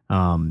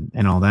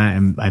 and all that.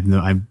 And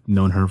I've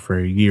known her for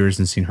years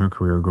and seen her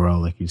career grow,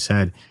 like you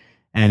said.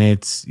 And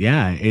it's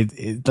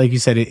like you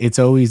said, it's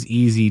always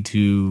easy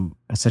to,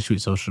 especially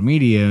with social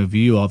media,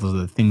 view all those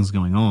other things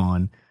going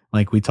on.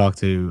 Like we talked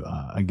to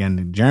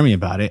again Jeremy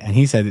about it, and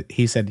he said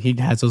he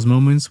has those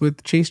moments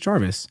with Chase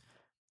Jarvis.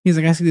 He's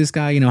like, I see this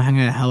guy,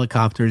 hanging out at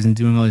helicopters and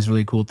doing all these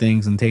really cool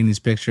things and taking these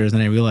pictures.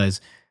 And I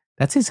realize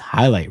that's his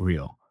highlight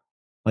reel.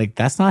 Like,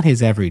 that's not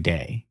his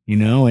everyday,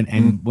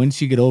 And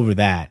once you get over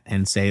that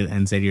and say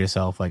to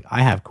yourself, like,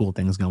 I have cool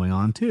things going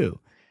on too.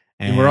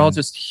 And we're all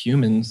just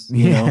humans,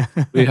 you know?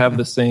 We have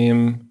the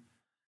same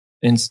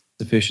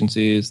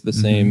insufficiencies, the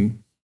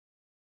same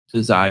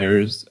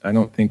desires. I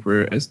don't think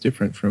we're as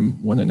different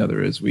from one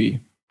another as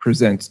we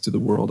present to the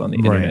world on the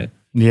internet.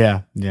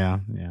 Yeah.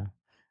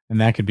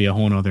 And that could be a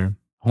whole nother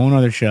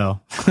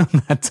show on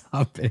that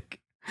topic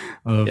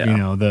of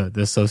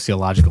the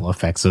sociological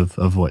effects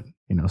of what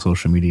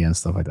social media and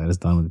stuff like that has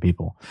done with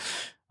people.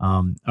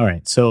 All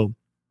right, so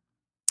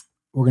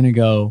we're gonna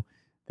go.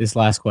 This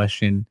last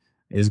question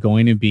is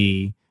going to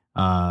be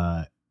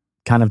kind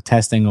of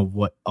testing of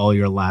what all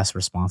your last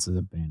responses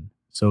have been.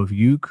 So if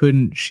you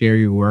couldn't share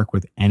your work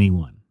with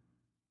anyone,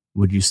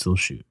 would you still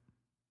shoot?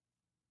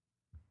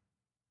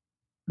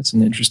 That's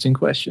an interesting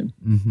question.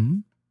 Mm-hmm.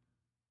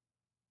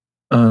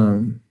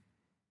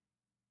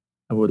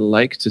 I would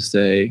like to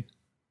say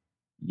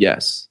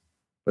yes,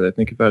 but I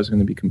think if I was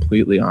going to be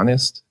completely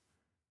honest,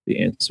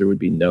 the answer would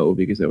be no,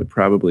 because I would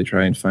probably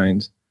try and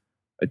find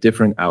a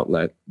different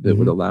outlet that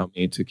would allow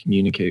me to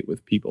communicate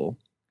with people.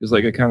 Because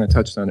like I kind of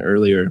touched on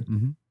earlier,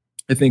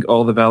 I think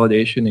all the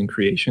validation and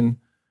creation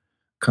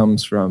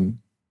comes from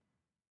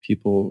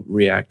people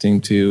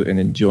reacting to and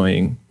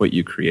enjoying what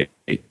you create.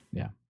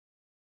 Yeah.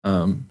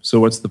 So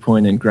what's the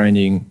point in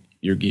grinding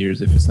your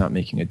gears if it's not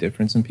making a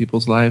difference in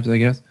people's lives, I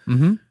guess?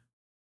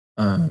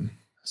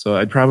 So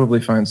I'd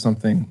probably find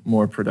something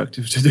more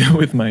productive to do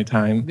with my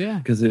time. Yeah.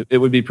 Because it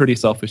would be pretty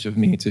selfish of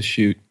me to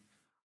shoot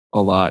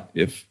a lot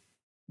if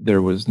there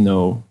was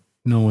no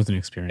one with an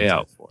experience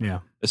payout for it. Yeah.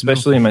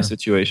 Especially in my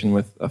situation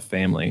with a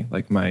family.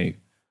 Like my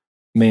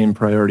main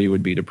priority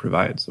would be to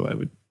provide. So I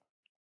would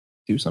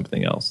do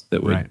something else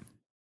that would,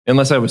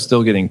 unless I was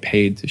still getting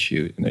paid to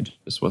shoot and I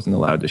just wasn't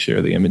allowed to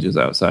share the images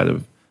outside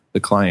of the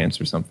clients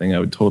or something, I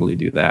would totally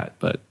do that.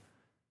 But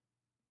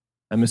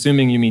I'm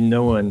assuming you mean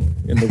no one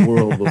in the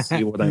world will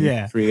see what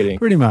I'm creating.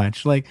 Pretty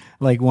much. Like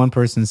one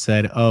person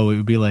said, oh, it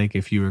would be like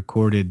if you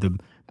recorded the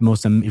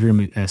most, if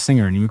you're a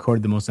singer and you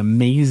recorded the most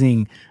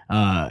amazing,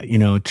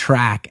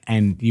 track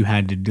and you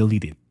had to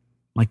delete it.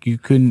 Like you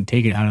couldn't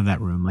take it out of that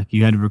room. Like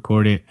you had to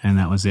record it and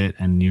that was it.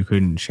 And you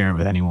couldn't share it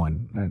with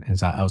anyone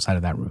outside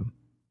of that room.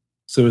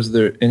 So is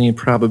there any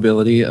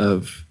probability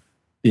of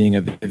being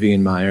a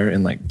Vivian Meyer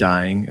and like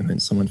dying and then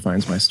someone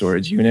finds my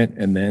storage unit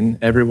and then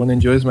everyone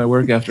enjoys my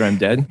work after I'm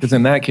dead? Because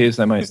in that case,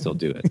 I might still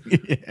do it.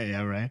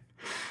 Yeah, right.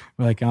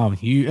 Like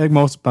like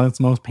most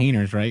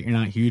painters, right? You're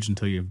not huge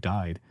until you've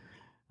died.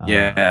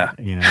 Yeah.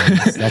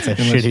 That's a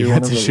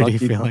shitty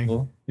feeling.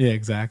 People. Yeah,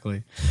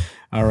 exactly.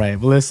 All right.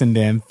 Well, listen,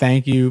 Dan,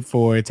 thank you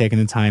for taking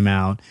the time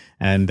out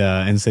and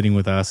sitting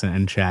with us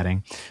and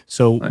chatting.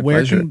 So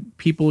where can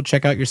people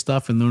check out your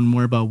stuff and learn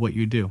more about what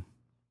you do?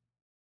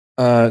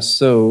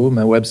 So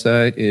my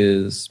website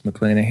is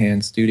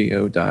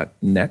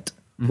McClanahanstudio.net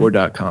or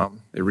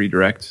 .com. They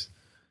redirect.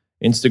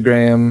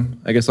 Instagram,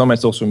 I guess all my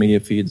social media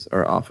feeds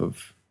are off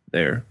of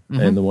there.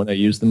 And the one I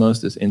use the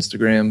most is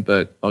Instagram,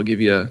 but I'll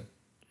give you a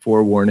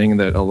forewarning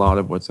that a lot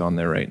of what's on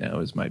there right now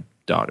is my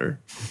daughter.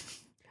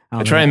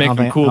 I try and make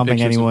some cool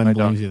pictures anyone of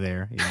my blames daughter. You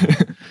there.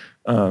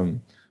 Yeah.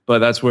 But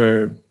that's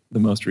where the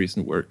most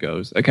recent work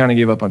goes. I kind of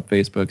gave up on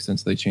Facebook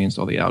since they changed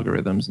all the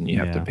algorithms and you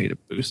have to pay to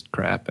boost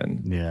crap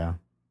and I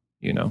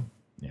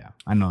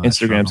know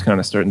Instagram's kind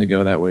of starting to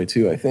go that way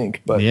too, I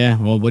think. But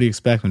well, what do you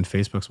expect when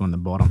Facebook's on the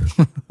bottom?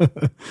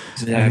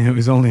 Exactly. And it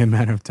was only a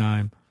matter of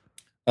time.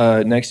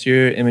 Next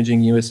year,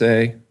 Imaging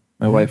USA,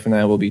 my wife and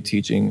I will be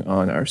teaching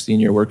on our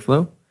senior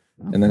workflow.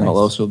 And then I'll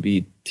also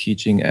be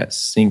teaching at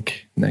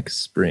Sync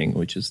next spring,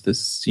 which is the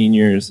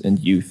Seniors and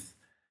Youth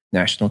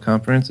National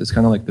Conference. It's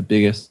kind of like the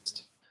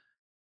biggest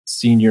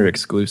senior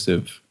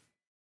exclusive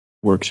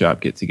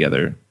workshop get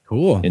together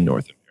in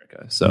North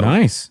America. So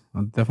nice.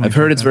 I've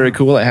heard it's very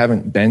cool. I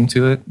haven't been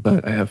to it,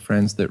 but I have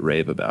friends that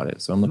rave about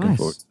it. So I'm looking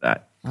forward to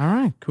that. All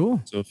right, cool.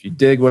 So if you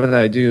dig what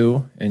I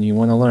do and you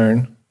want to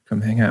learn,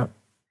 come hang out.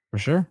 For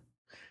sure.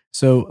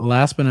 So,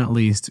 last but not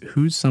least,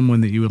 who's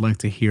someone that you would like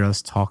to hear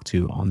us talk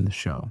to on the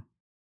show?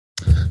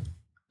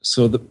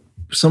 So,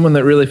 someone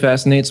that really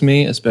fascinates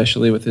me,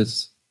 especially with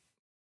his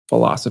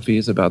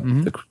philosophies about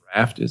the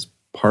craft, is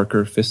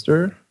Parker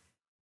Pfister.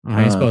 How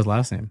do you spell his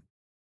last name?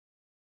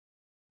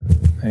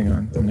 Hang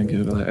on, I'm going to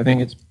Google it. I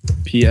think it's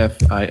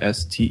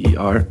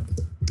Pfister.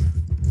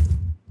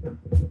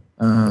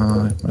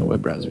 My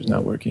web browser's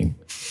not working.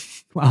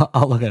 Well,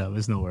 I'll look it up.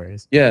 There's no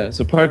worries. Yeah,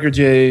 so Parker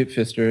J.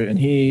 Pfister, and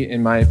he,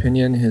 in my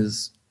opinion,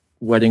 his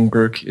wedding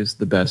work is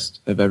the best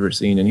I've ever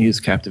seen, and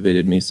he's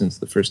captivated me since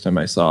the first time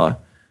I saw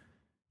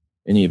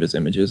any of his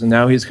images. And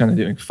now he's kind of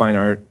doing fine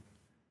art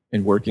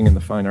and working in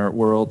the fine art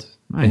world,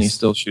 and he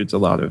still shoots a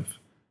lot of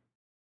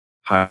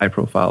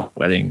high-profile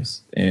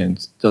weddings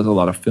and does a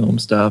lot of film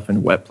stuff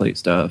and wet plate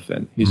stuff,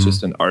 and he's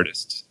just an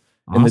artist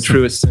in the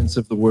truest sense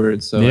of the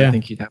word. So I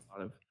think he'd have a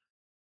lot of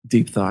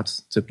deep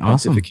thoughts to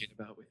pontificate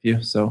about with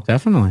you. So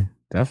definitely.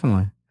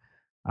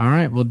 All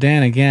right. Well,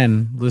 Dan,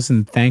 again,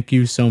 listen, thank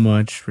you so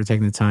much for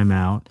taking the time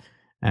out,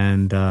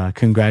 and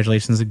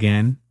congratulations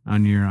again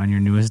on your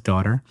newest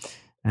daughter.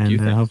 And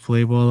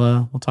hopefully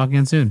we'll talk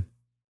again soon.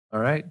 All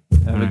right.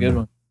 Have a good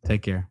one.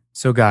 Take care.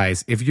 So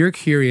guys, if you're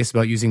curious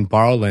about using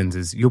Borrow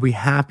lenses, you'll be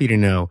happy to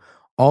know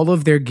all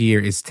of their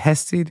gear is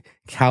tested,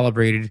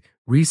 calibrated,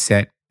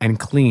 reset, and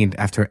cleaned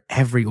after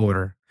every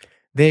order.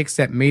 They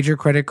accept major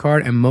credit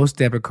card and most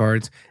debit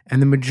cards,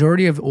 and the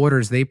majority of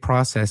orders they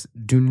process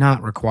do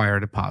not require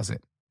a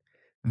deposit.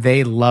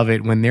 They love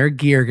it when their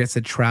gear gets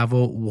to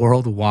travel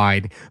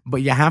worldwide,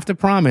 but you have to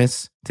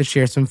promise to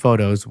share some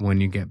photos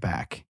when you get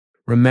back.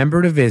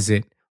 Remember to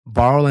visit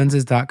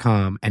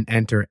borrowlenses.com and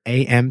enter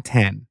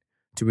AM10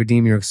 to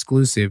redeem your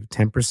exclusive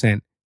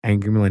 10%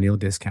 Angry Millennial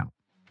discount.